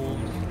gold.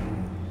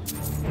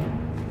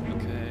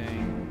 Okay.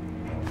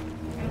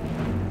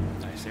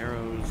 Nice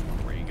arrows.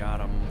 Where you got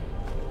them.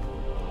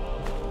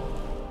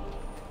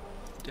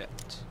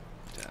 Depth.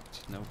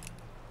 Depth. Nope.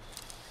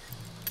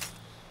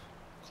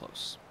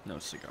 Close. No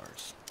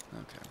cigars.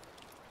 Okay.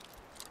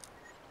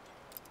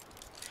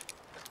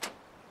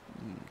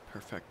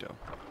 Perfecto.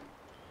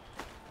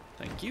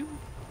 Thank you.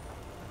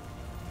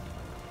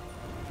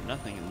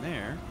 Nothing in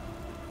there.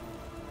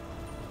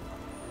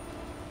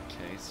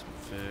 Okay, some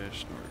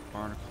fish. Nordic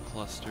barnacle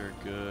cluster.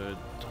 Good.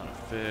 Ton of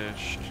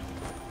fish.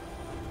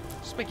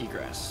 Spiky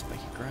grass.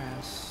 Spiky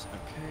grass.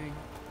 Okay.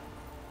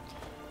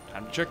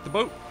 Time to check the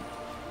boat.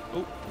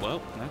 Oh,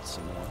 well, that's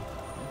some more.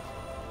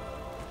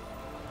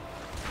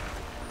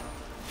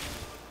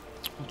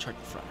 We'll check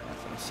the front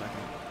half in a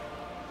second.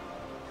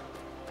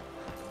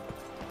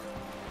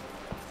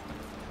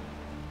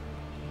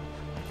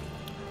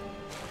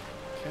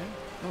 Okay.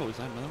 Oh, is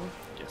that another one?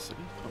 Yes, it is.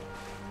 Oh,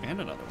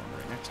 and another one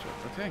right next to it.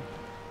 Okay.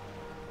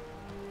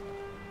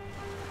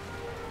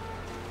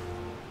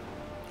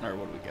 Alright,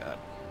 what do we got?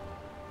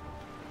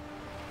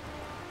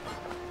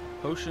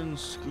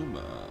 Potions,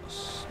 skooma.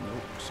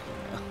 Nope,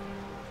 skooma.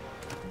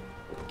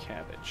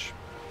 Cabbage.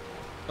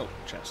 Oh,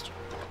 chest.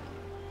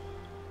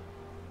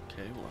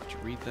 Okay, we'll have to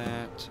read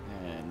that.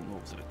 And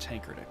what was it? A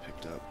tankard I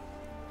picked up.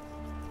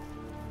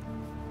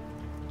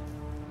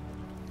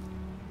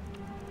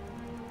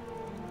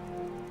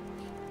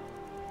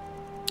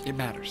 It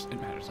matters.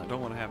 It matters. I don't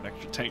want to have an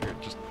extra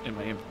tankard just in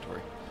my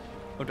inventory.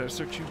 Oh, did I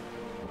search you?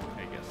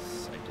 I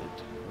guess I did.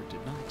 Or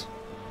did not.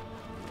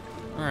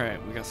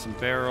 Alright, we got some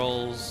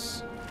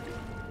barrels.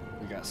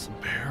 We got some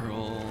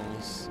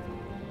barrels.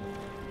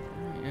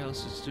 Alright, yeah,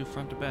 let's just do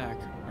front to back.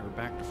 Or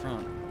back to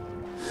front.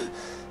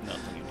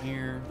 Nothing in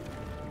here.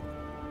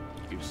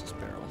 Useless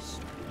barrels.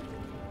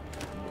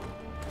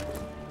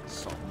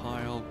 Salt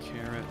pile,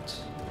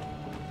 carrot.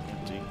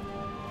 Empty.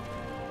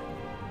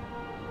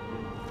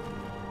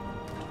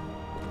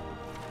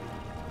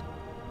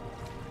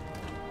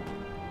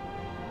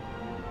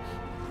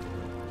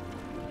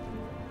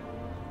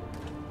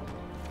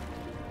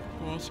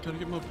 Oh, I just gotta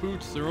get my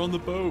boots. They're on the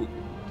boat.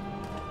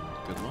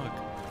 Good luck.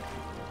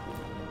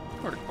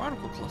 Part of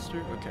Chronicle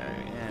Cluster. Okay,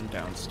 and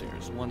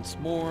downstairs once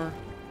more.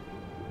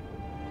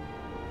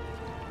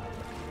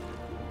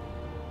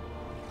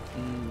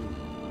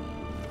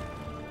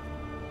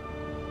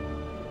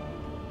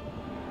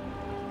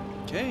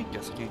 Okay,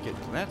 guess I can't get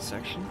into that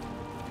section.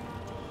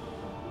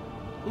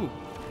 Ooh,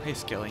 hey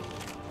Skelly.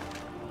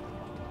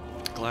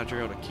 Glad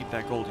you're able to keep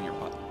that gold in your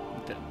pot.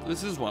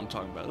 This is what I'm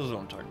talking about. This is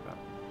what I'm talking about.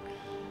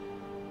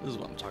 This is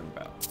what I'm talking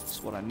about. This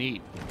is what I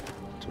need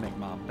to make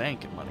my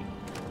banking money.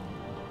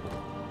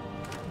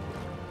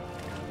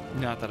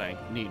 Not that I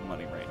need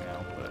money right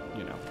now, but,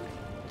 you know,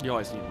 you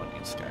always need money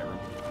in Skyrim.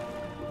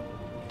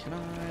 Can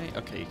I?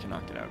 Okay, you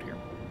cannot get out here.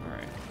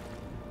 Alright.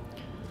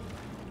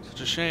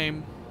 Such a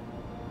shame.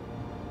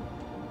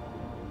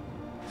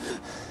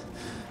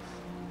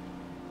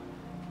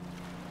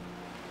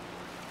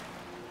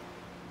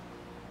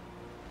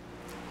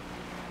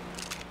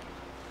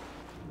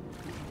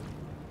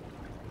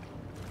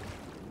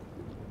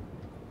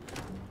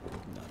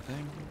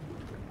 Nothing.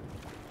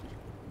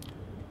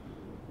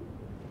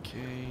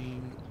 Okay,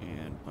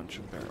 and a bunch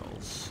of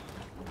barrels.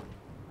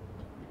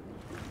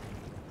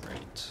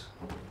 Great.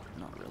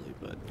 Not really,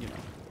 but, you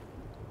know.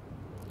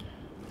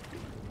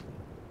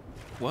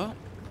 Well,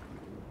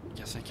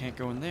 guess I can't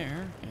go in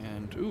there.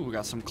 And, ooh, we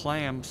got some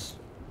clams.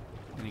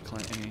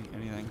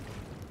 Anything?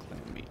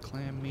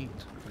 Clam meat.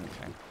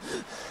 Okay.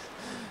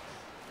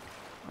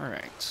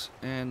 Alright,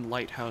 and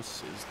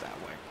lighthouse is that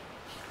way.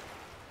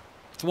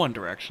 It's one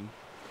direction.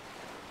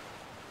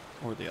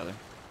 Or the other.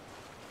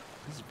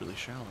 This is really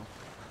shallow.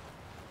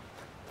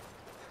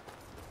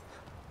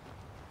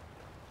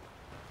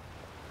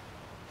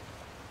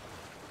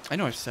 I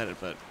know I've said it,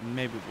 but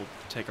maybe we'll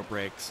take a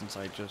break since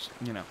I just,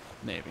 you know,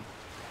 maybe.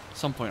 At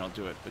some point I'll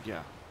do it, but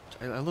yeah.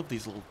 I love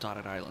these little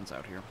dotted islands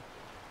out here.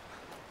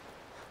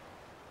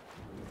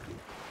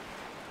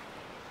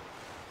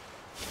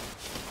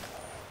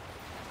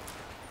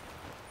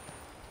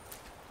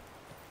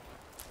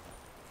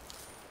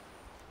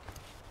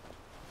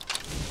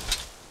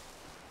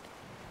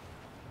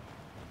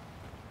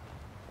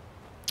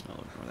 I'll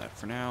ignore that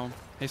for now.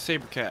 Hey,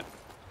 Sabercat.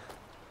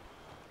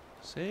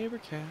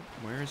 Sabercat,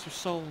 where is your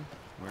soul?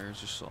 Where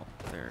is your soul?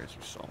 There is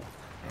your soul.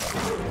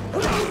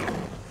 Let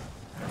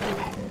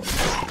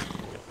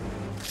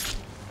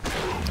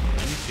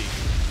me see.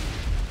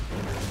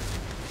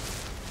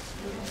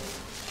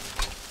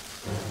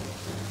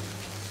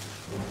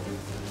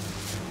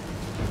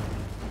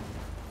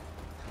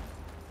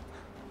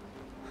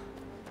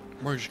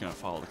 We're just gonna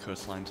follow the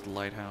coastline to the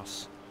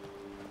lighthouse.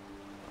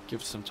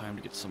 Give some time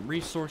to get some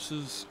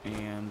resources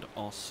and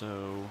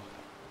also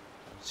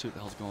see what the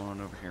hell's going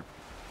on over here.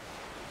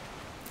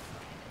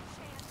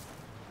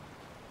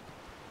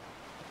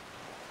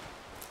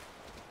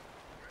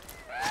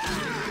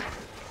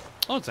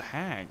 Oh, it's a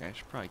hag. I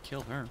should probably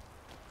kill her.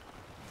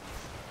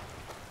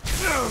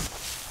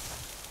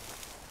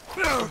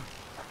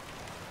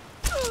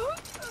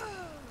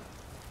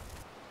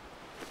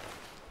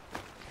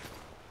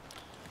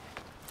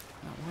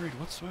 Not worried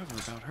whatsoever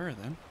about her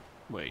then.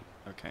 Wait,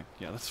 okay.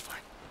 Yeah, that's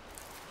fine.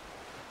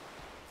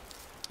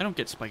 I don't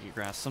get spiky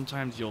grass.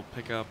 Sometimes you'll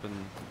pick up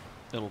and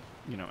it'll,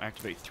 you know,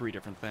 activate 3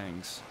 different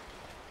things.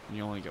 And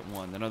you only get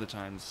one. Then other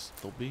times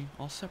they'll be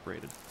all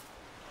separated.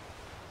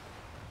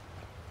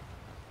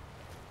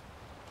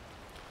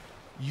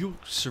 You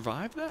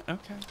survived that?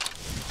 Okay.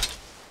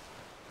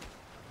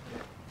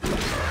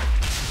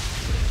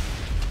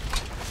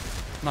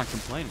 I'm not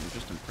complaining,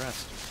 just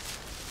impressed.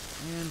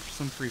 And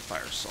some free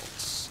fire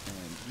salts. And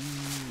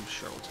you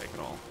sure will take it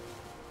all.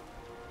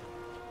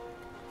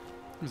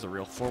 There's a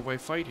real 4-way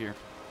fight here.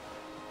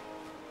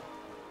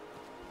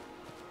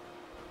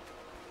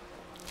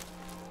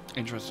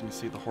 Interesting to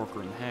see the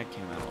Horker and the Hag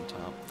came out on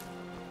top.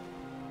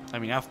 I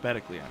mean,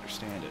 alphabetically I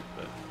understand it,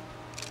 but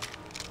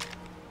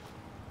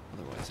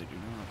otherwise I do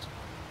not.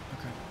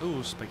 Okay.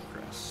 Ooh, spiky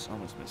grass.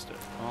 Almost missed it.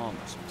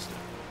 Almost missed it.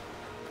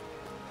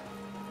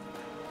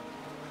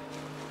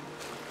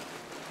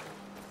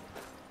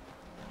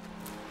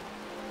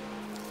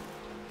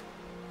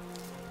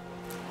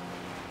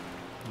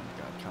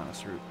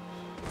 this route.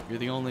 You're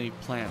the only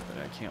plant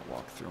that I can't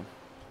walk through.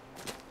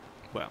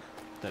 Well,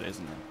 that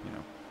isn't, you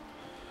know.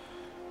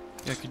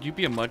 Yeah, could you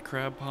be a mud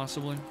crab,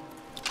 possibly?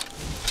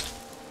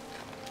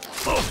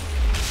 Oh!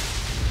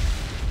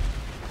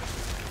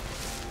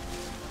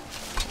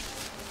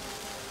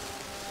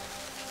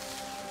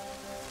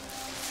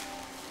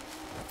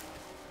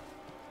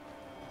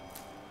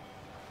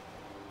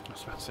 I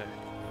was about to say,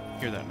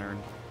 hear that, nerd.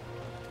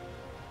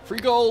 Free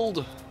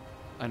gold!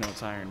 I know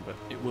it's iron, but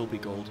it will be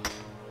gold.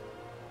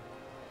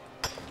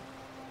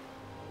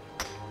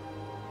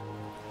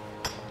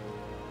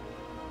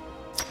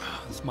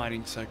 This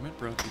mining segment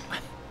broken.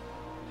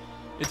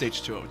 It's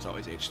H2O, it's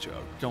always H2O.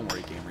 Don't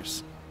worry,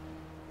 gamers.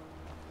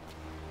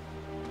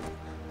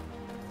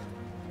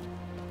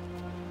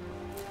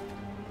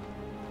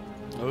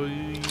 Oh,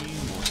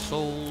 more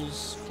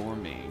souls for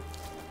me.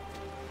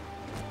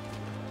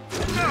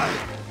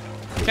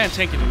 Kind of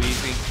taking it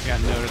easy. Got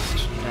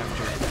noticed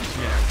after,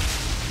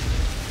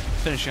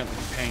 finishing up the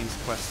campaign's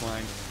quest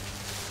line.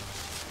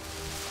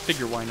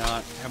 Figure why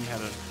not? Haven't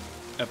had an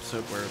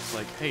episode where it's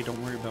like, hey,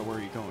 don't worry about where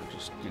you're going.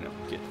 Just, you know,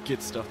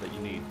 get stuff that you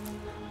need.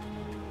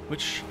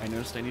 Which I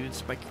noticed I needed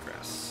spiky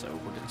grass, so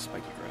we're getting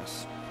spiky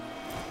grass.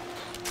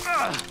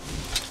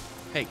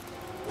 Hey,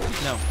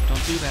 no,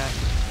 don't do that.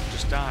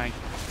 Just die.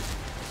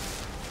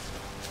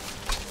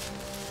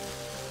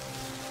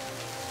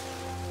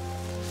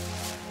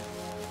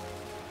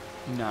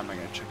 No, I'm not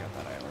going to check out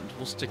that island.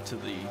 We'll stick to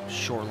the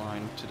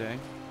shoreline today.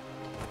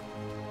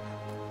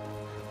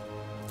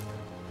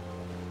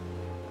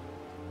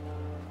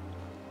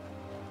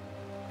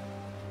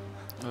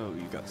 Oh,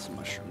 you got some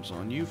mushrooms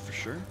on you for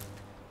sure.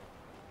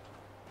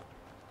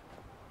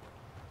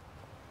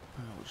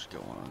 We'll just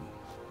go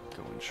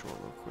inshore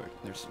real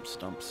quick. There's some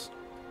stumps.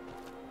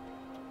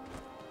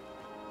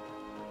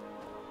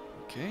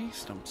 Okay,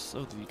 stumps.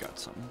 Oh, you got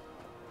something.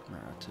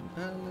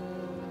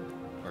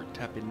 Maratambella, or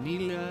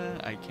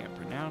Tapinila, I can't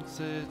pronounce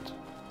it.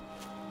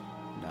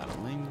 Not a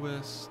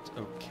linguist.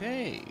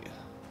 Okay.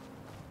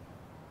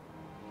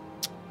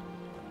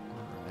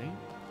 Alright.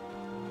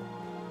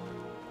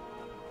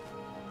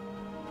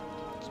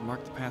 Let's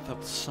mark the path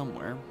up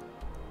somewhere.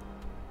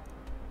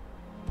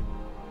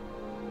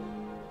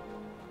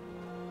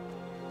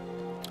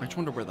 I just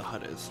wonder where the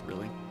hut is,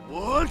 really.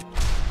 What?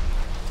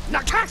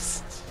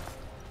 Nakast!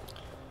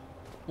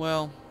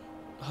 Well,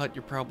 hut,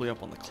 you're probably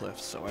up on the cliff,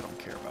 so I don't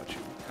care about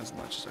you as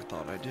much as I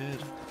thought I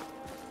did.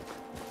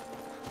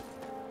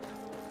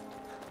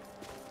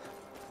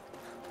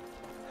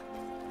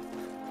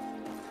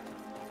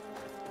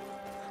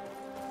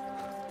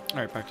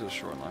 Alright, back to the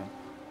shoreline.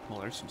 Well,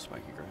 there's some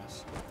spiky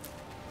grass.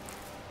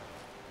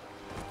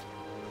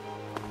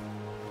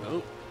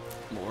 Oh,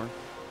 more.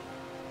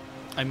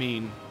 I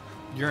mean,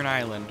 you're an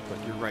island, but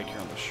you're right here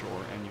on the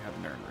shore, and you have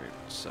an urn root,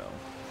 so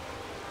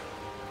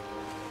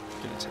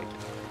gonna take it.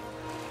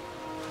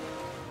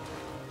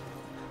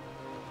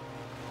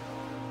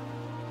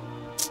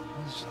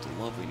 It's just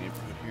a lovely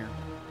neighborhood here.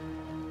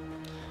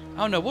 I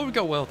don't know, what would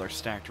go well with our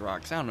stacked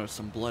rocks? I don't know,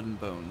 some blood and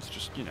bones.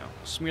 Just, you know,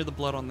 smear the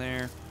blood on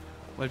there,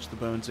 wedge the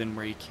bones in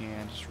where you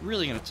can. Just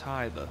really gonna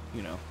tie the,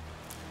 you know,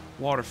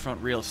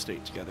 waterfront real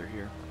estate together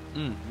here.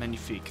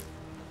 Magnifique.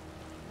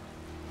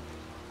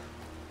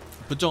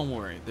 But don't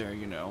worry, they're,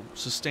 you know,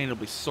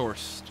 sustainably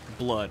sourced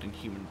blood and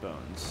human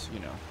bones, you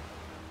know.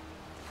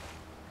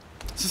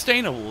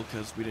 Sustainable,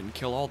 because we didn't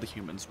kill all the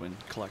humans when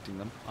collecting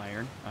them.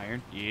 Iron,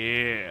 iron,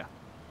 yeah.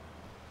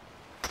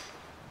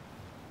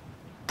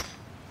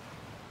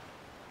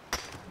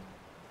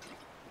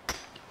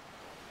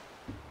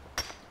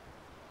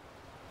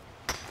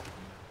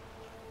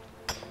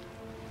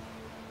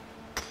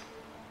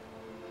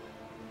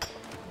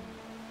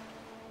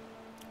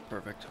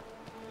 Perfect.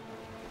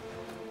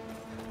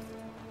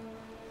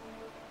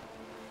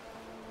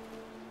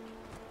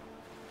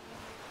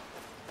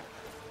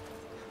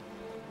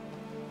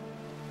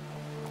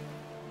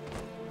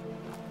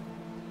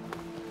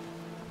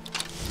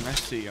 I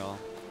see y'all.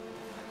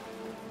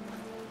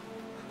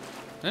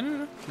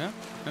 No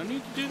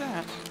need to do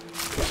that.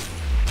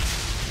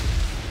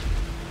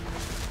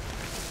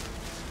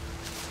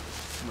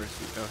 Where's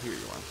he? Oh, here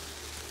you are.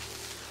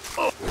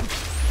 Oh.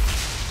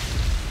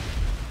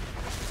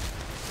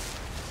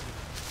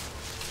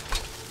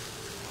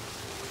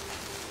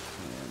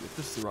 And if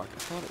this is the rock I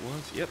thought it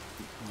was, yep,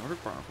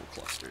 Nordic barnacle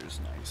clusters,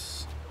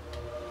 nice.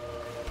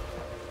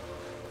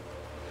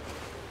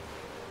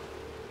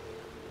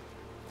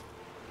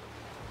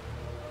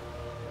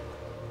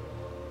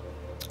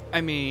 I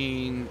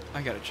mean,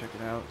 I gotta check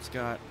it out. It's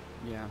got,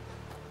 yeah.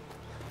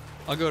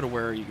 I'll go to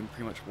where you can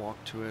pretty much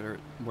walk to it, or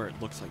where it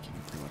looks like you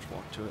can pretty much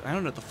walk to it. I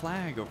don't know, the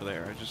flag over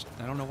there.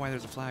 I don't know why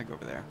there's a flag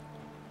over there.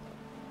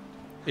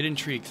 It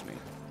intrigues me.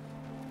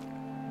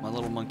 My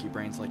little monkey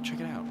brain's like, check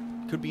it out.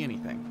 Could be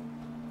anything.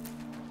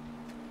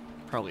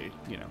 Probably,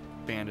 you know,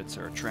 bandits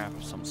or a trap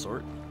of some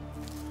sort.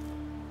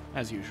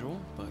 As usual,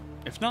 but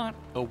if not,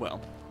 oh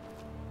well.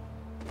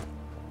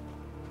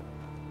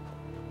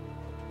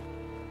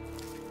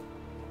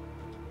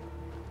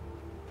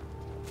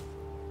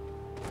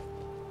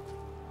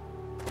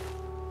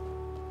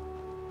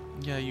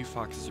 Yeah, you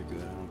foxes are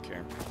good. I don't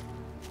care.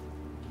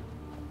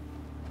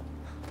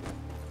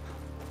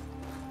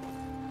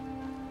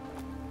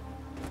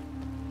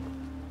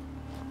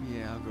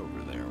 Yeah, I'll go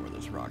over there where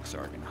those rocks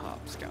are and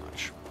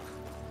hopscotch.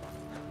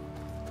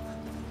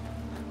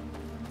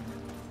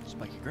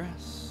 Spiky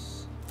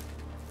grass.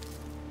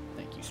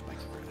 Thank you,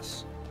 spiky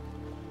grass.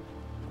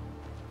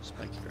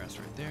 Spiky grass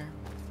right there.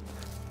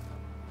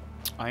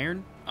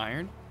 Iron,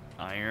 iron,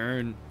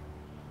 iron.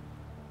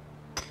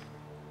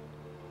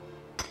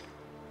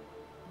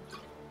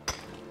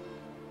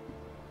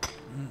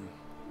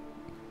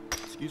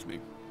 Excuse me.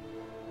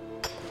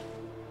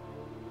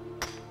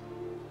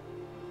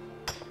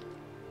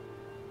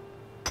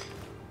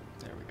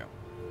 There we go.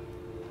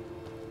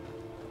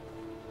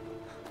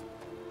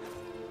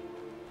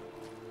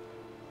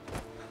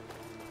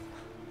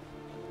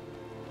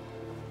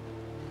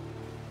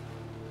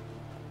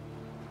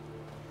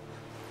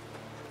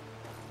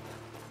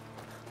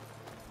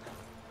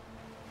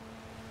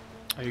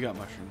 Oh, you got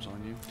mushrooms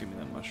on you. Give me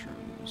that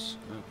mushrooms.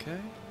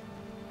 Okay.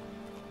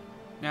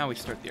 Now we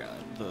start the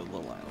island, the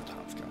little island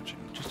hopscotching.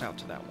 Just out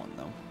to that one,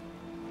 though.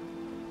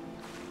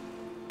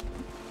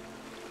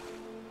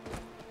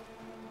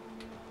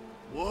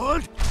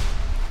 What?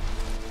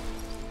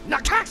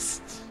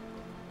 Nakast!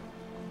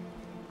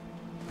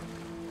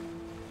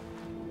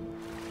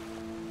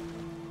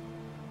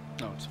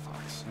 Oh, it's a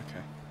fox.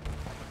 Okay.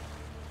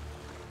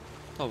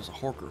 Thought it was a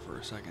horker for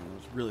a second. I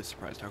was really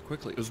surprised how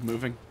quickly it was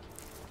moving.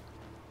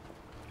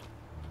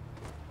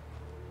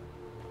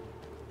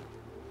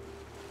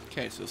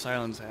 Okay, so this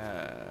island's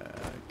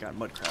got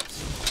mud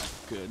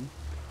crabs. Good.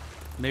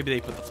 Maybe they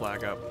put the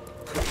flag up.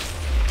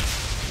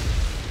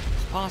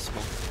 It's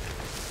possible.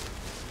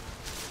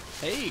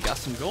 Hey, got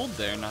some gold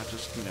there, not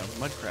just, you know,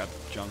 mud crab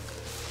junk.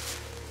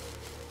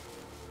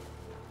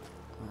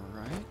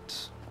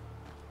 Alright.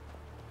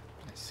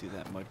 I see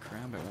that mud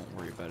crab. I won't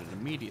worry about it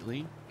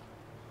immediately.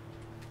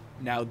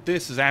 Now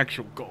this is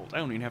actual gold. I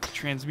don't even have to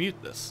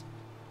transmute this.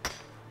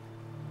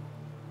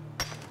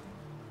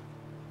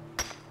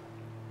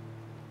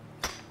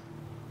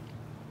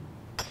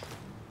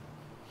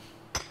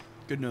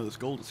 Good to know this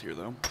gold is here,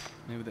 though.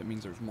 Maybe that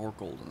means there's more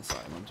gold on this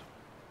island.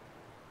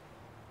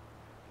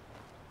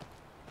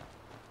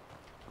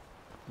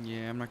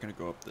 Yeah, I'm not gonna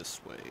go up this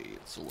way.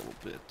 It's a little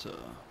bit,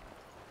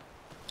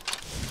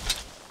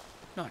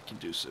 not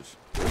conducive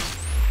to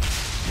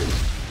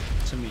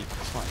me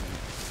climbing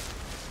it.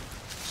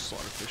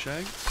 Slaughterfish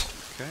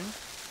eggs. Okay.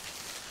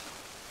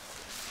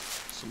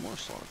 Some more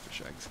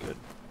slaughterfish eggs. Good.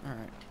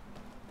 Alright.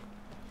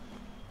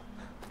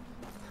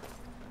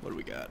 What do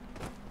we got?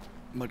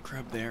 Mud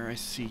crab there, I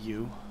see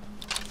you.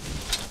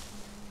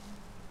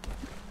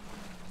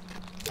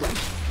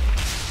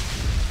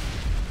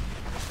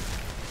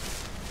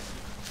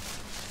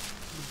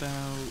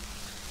 About...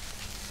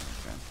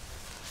 Okay.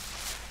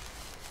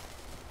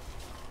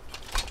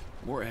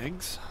 More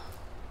eggs?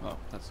 Oh,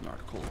 that's an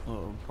article.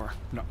 Oh,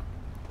 no.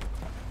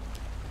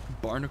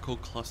 Barnacle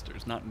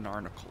clusters, not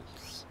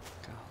narnacles.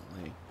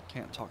 Golly,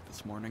 can't talk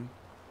this morning.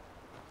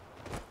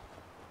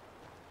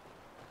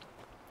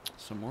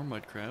 Some more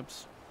mud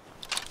crabs.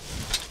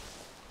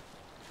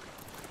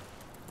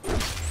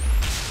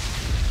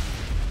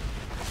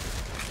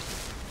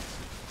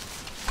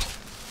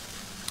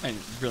 I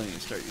really need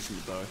to start using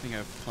the bow. I think I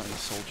have plenty of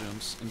soul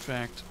gems. In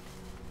fact,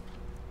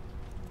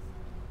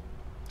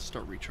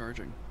 start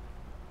recharging.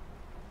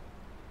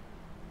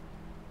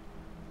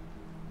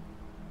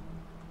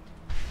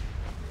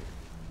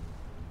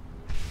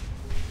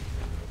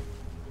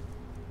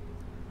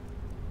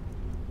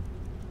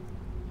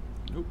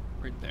 Nope,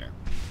 right there.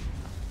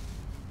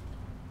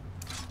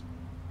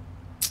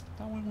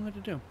 Not what I wanted to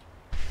do.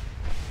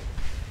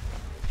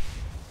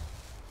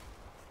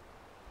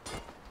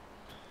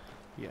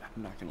 Yeah,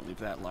 I'm not going to leave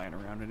that lying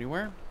around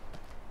anywhere.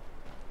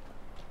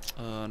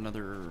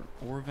 Another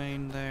ore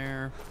vein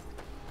there.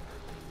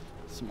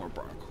 Some more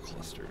barnacle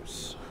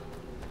clusters.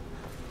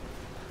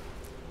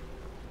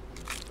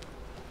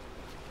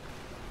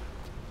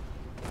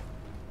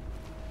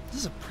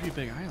 This is a pretty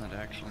big island,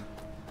 actually.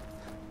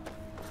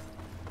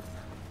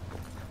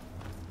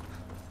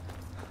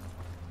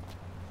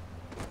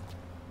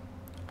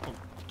 Oh,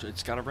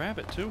 it's got a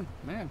rabbit, too.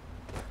 Man.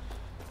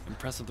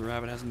 Impressive the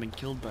rabbit hasn't been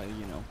killed by,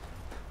 you know,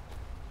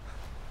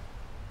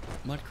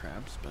 mud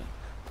crabs, but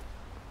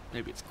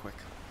maybe it's quick.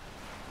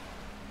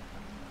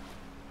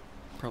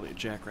 Probably a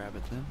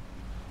jackrabbit then.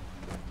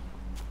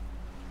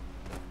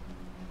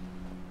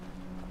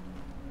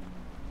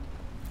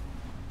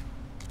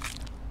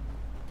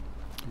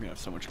 I'm gonna have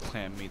so much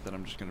clam meat that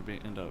I'm just gonna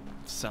end up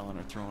selling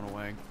or throwing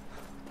away.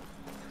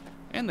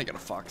 And they got a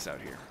fox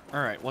out here.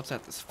 Alright, what's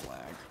at this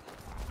flag?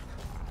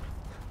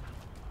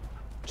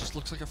 Just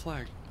looks like a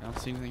flag. I don't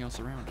see anything else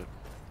around it.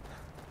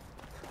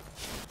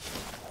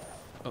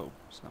 Oh,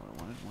 that's not what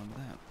I wanted. I wanted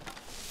that.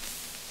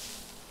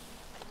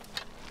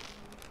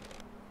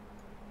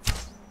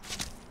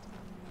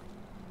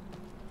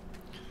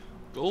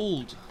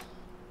 Gold!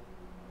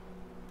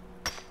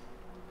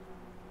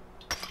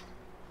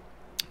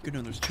 Good to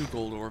know there's 2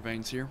 gold ore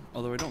veins here,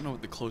 although I don't know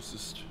what the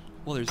closest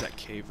Well, there's that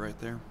cave right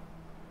there.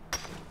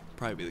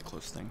 Probably be the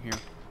closest thing here.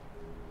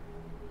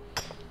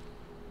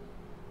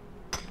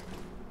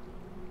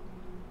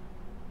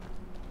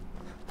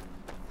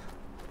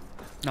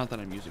 Not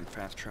that I'm using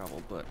fast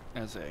travel, but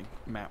as a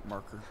map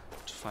marker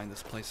to find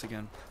this place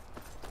again.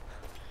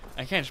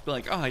 I can't just be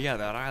like, oh yeah,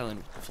 that island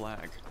with the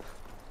flag.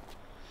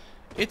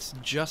 It's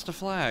just a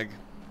flag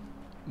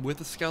with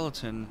a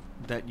skeleton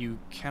that you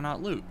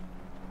cannot loot.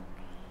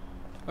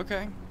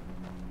 Okay.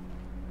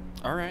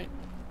 Alright.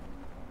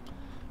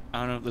 I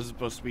don't know if this is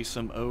supposed to be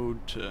some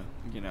ode to,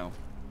 you know,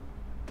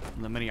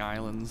 the many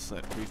islands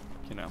that we've,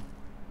 you know,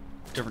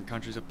 different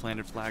countries have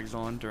planted flags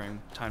on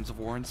during times of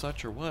war and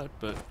such, or what,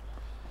 but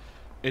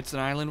it's an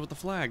island with a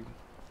flag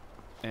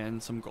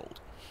and some gold.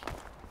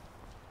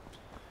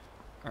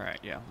 Alright,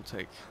 yeah, we'll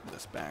take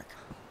this back.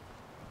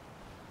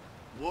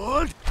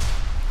 What?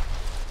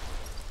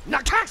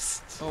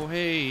 Nakast! Oh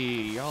hey,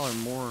 y'all are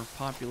more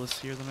populous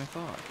here than I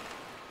thought.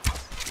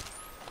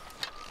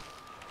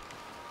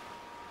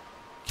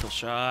 Kill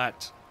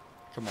shot.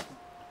 Come on.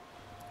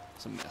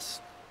 It's a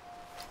miss.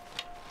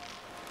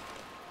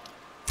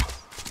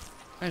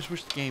 I just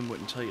wish the game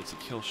wouldn't tell you it's a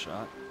kill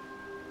shot.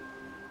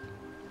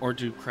 Or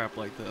do crap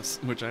like this,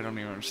 which I don't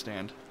even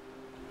understand.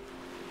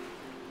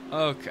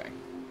 Okay.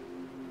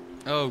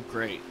 Oh,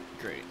 great.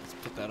 Great. Let's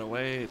put that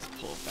away. Let's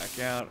pull it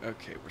back out.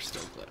 Okay, we're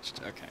still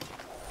glitched. Okay.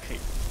 Hey.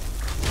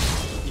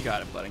 You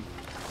got it, buddy.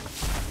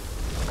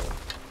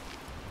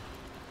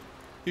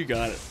 You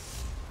got it.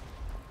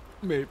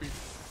 Maybe.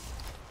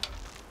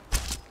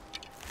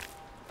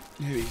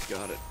 Maybe he's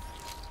got it.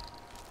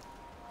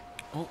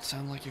 Oh, it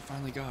sounded like you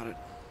finally got it.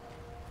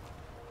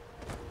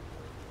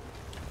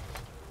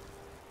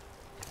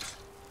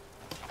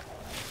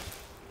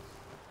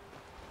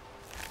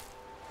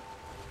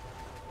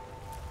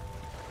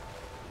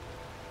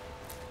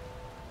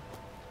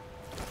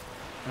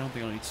 I don't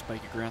think I'll need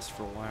spiky grass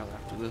for a while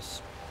after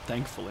this,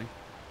 thankfully.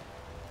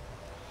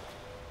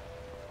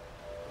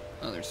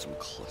 Oh, there's some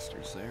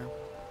clusters there.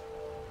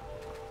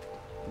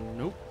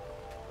 Nope.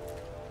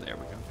 There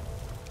we go.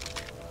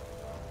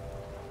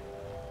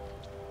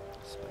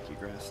 Spiky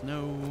grass,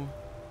 no.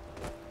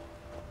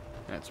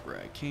 That's where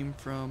I came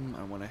from.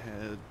 I want to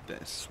head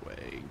this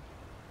way.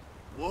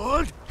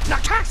 What?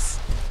 Nakas!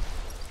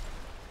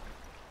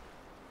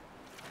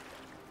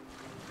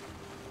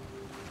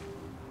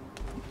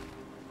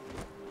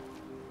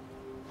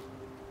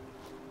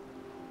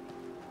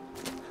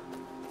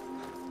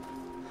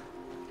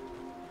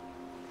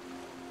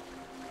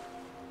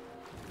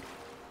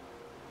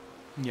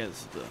 Yeah,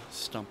 this is the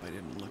stump I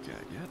didn't look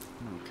at yet.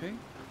 Okay.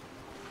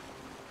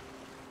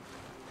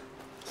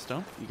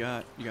 Stump, you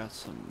got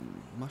some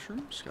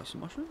mushrooms? Got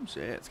some mushrooms?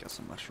 Yeah, it's got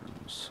some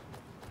mushrooms.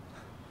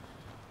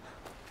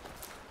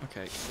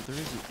 Okay, so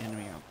there is an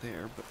enemy out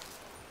there, but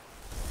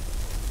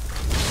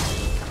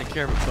take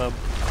care of it, bub.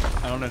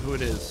 I don't know who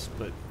it is,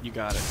 but you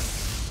got it.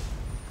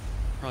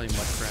 Probably a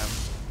mud crab.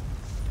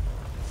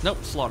 Nope,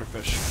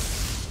 slaughterfish.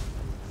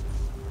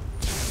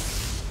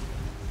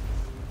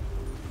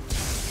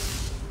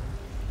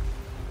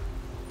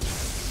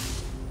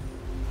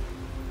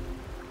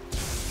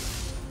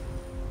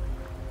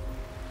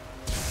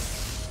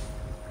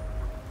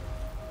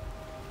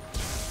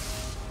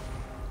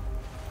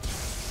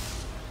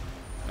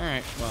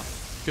 Alright, well,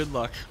 good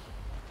luck.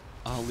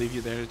 I'll leave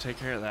you there to take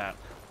care of that.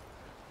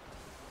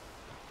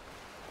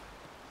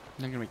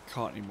 I'm not gonna be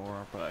caught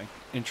anymore by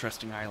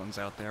interesting islands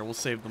out there. We'll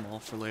save them all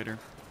for later.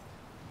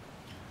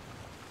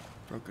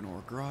 Broken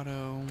ore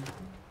grotto.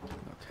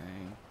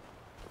 Okay.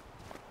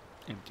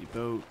 Empty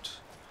boat.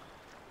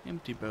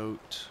 Empty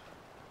boat.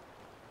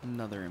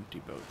 Another empty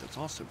boat that's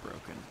also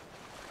broken.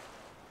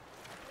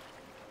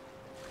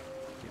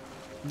 Yeah,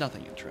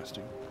 nothing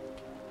interesting.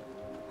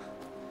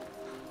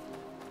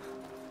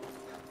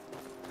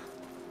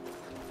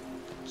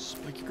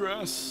 Spiky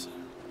grass.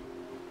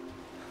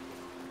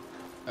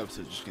 Oh,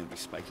 so it's just gonna be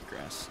spiky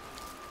grass.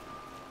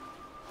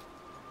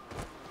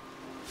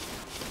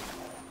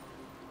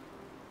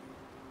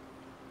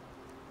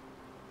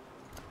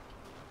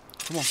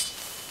 Come on.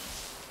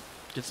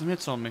 Get some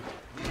hits on me.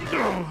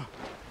 Yeah,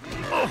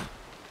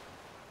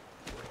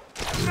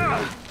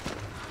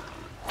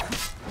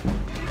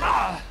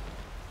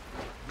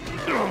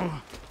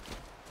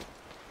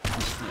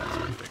 that's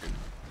what I figured.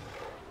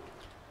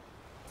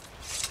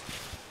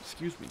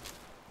 Excuse me.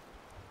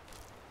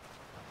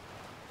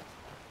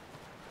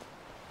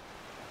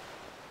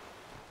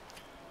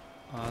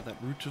 That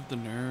root of the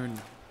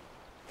Nern.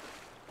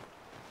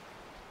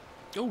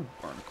 Oh,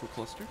 barnacle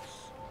clusters.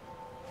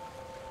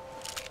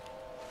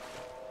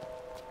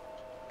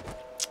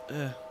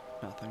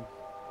 Nothing.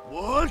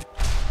 What?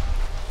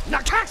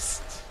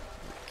 Nakast!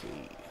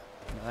 Okay.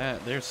 Now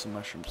there's some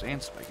mushrooms and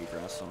spiky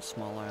grass on a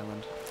small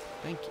island.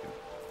 Thank you.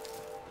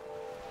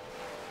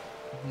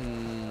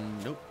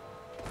 Nope.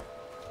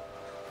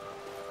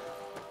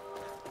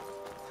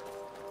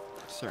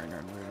 Sorry,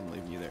 Nern, I'm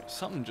leaving you there.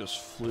 Something just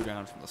flew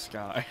down from the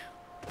sky.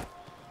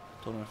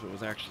 Don't know if it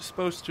was actually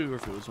supposed to, or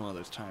if it was one of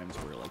those times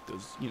where, like,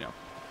 those, you know,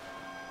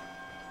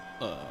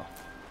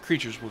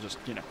 creatures will just,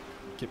 you know,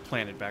 get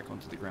planted back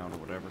onto the ground or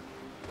whatever.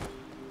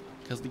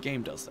 Because the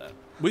game does that.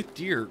 With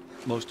deer,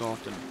 most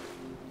often,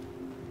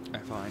 I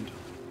find.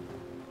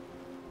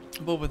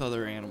 But with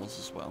other animals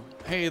as well.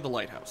 Hey, the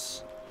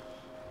lighthouse.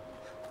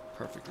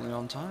 Perfectly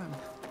on time.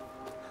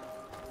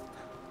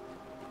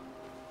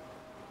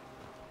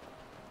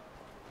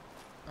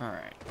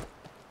 Alright.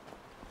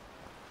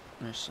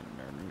 There's some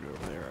nerd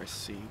over there, I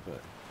see,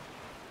 but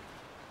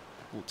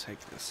we'll take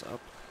this up.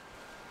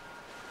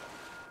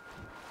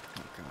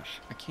 Oh gosh,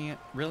 I can't.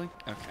 Really?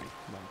 Okay,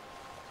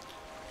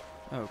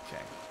 well.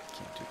 Okay,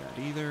 can't do that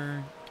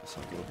either. Guess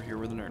I'll get over here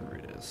where the nerd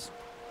root is.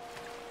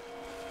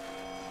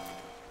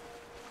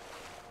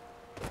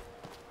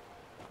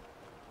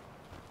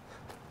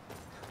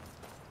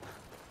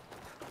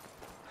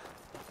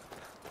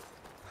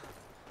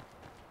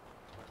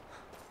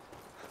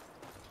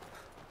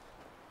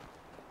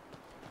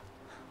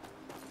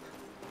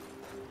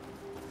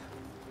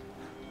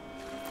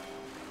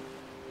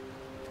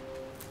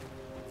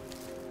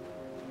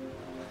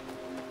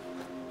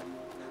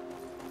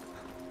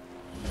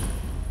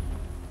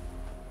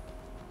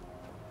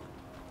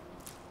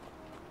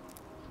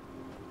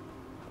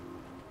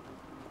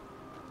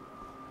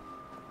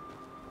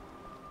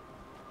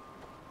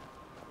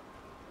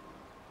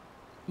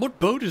 What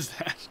boat is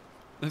that?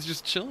 It's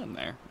just chilling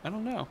there. I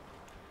don't know.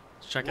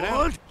 Let's check it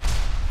out.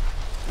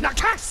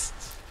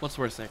 What's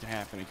the worst that can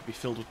happen? It could be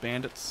filled with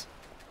bandits.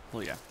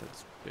 Well, yeah,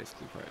 that's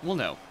basically right. Well,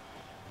 no.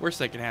 Worst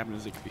that can happen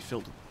is it could be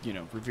filled with, you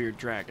know, revered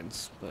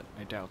dragons, but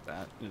I doubt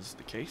that is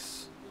the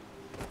case.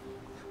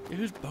 Yeah,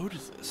 whose boat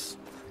is this?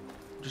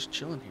 Just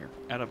chilling here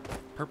at a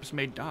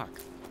purpose-made dock.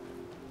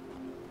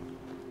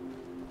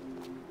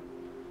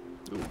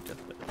 Ooh,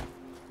 deathbed.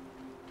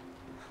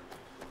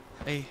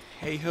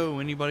 Hey ho,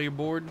 anybody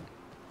aboard?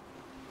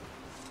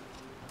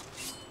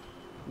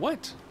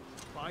 What?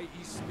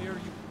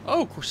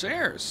 Oh,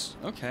 Corsairs.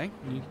 Okay,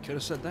 you could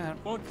have said that.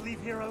 Won't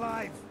leave here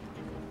alive.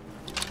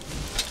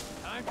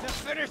 Time to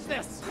finish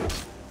this.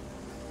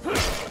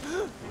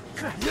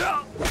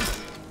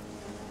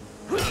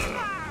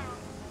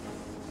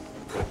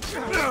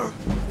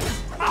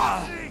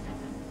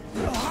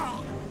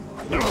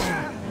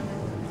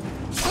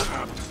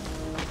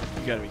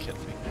 You gotta be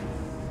kidding me.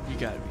 You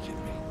gotta be kidding me.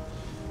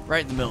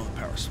 Right in the middle of the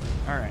power swing.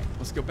 Alright,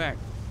 let's go back.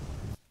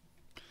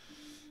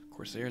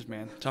 Corsairs,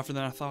 man. Tougher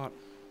than I thought.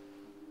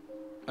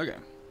 Okay.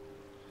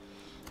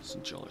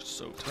 Since y'all are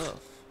so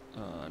tough.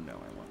 No,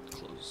 I want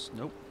clothes.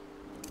 Nope.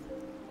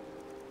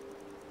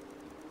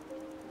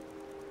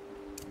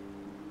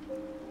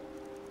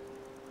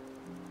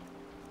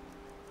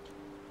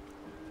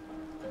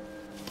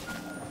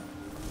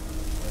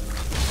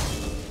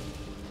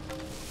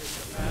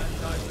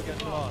 Time to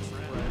get lost,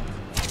 friend.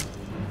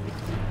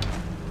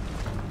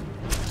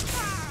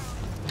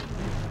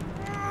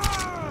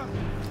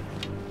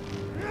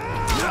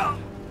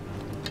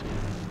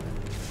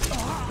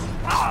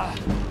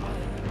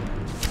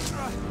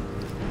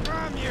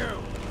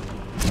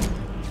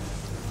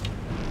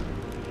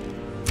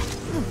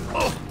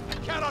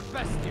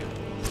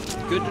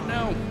 Good to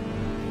know.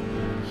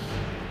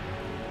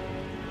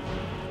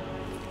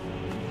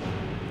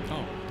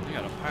 Oh, they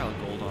got a pile of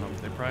gold on them.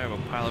 They probably have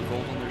a pile of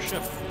gold on their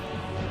ship.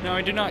 Now,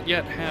 I do not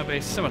yet have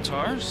a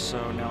scimitar,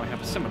 so now I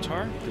have a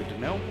scimitar. Good to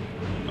know.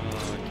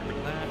 Get rid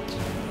of that.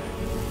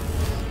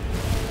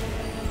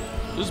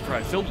 This is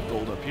probably filled with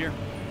gold up here.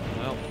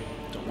 Well,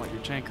 don't want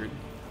your tankard.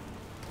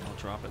 I'll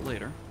drop it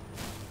later.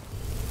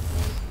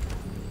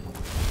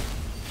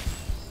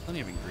 Plenty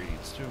of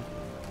ingredients, too.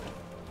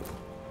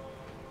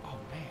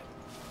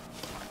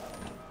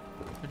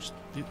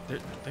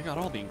 They got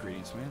all the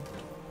ingredients, man.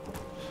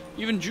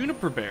 Even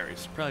juniper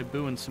berries. Probably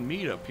booing some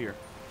mead up here.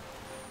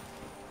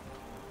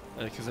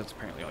 Because that's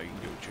apparently all you can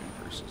do with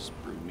junipers is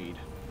brew mead.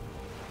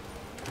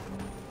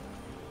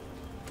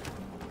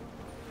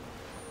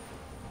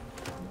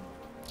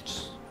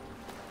 Just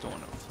don't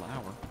want no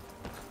flour.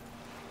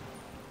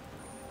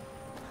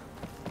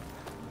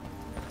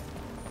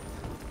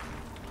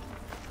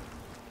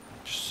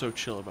 Just so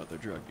chill about their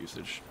drug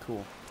usage.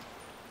 Cool.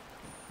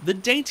 The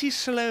Dainty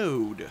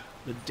Sloud.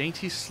 The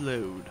Dainty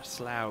Sloud.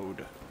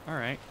 Sloud.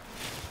 Alright.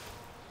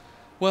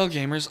 Well,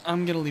 gamers,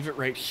 I'm going to leave it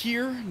right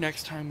here.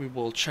 Next time we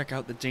will check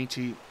out the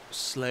Dainty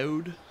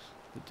Sloud.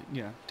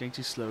 Yeah,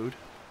 Dainty Sloud.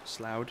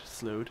 Sloud.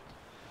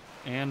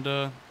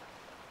 And,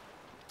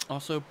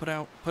 also put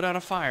out a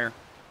fire.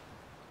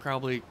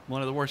 Probably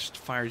one of the worst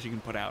fires you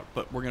can put out.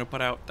 But we're going to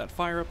put out that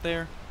fire up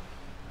there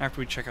after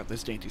we check out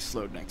this Dainty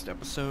Sloud next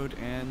episode,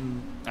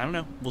 and I don't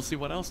know, we'll see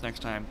what else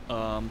next time.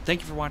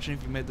 Thank you for watching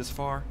if you made this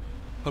far.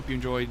 Hope you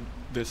enjoyed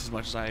this as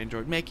much as I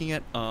enjoyed making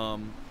it.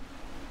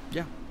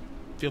 Yeah,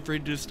 feel free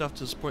to do stuff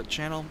to support the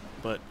channel,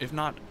 but if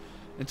not,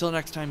 until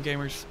next time,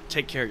 gamers,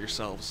 take care of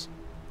yourselves.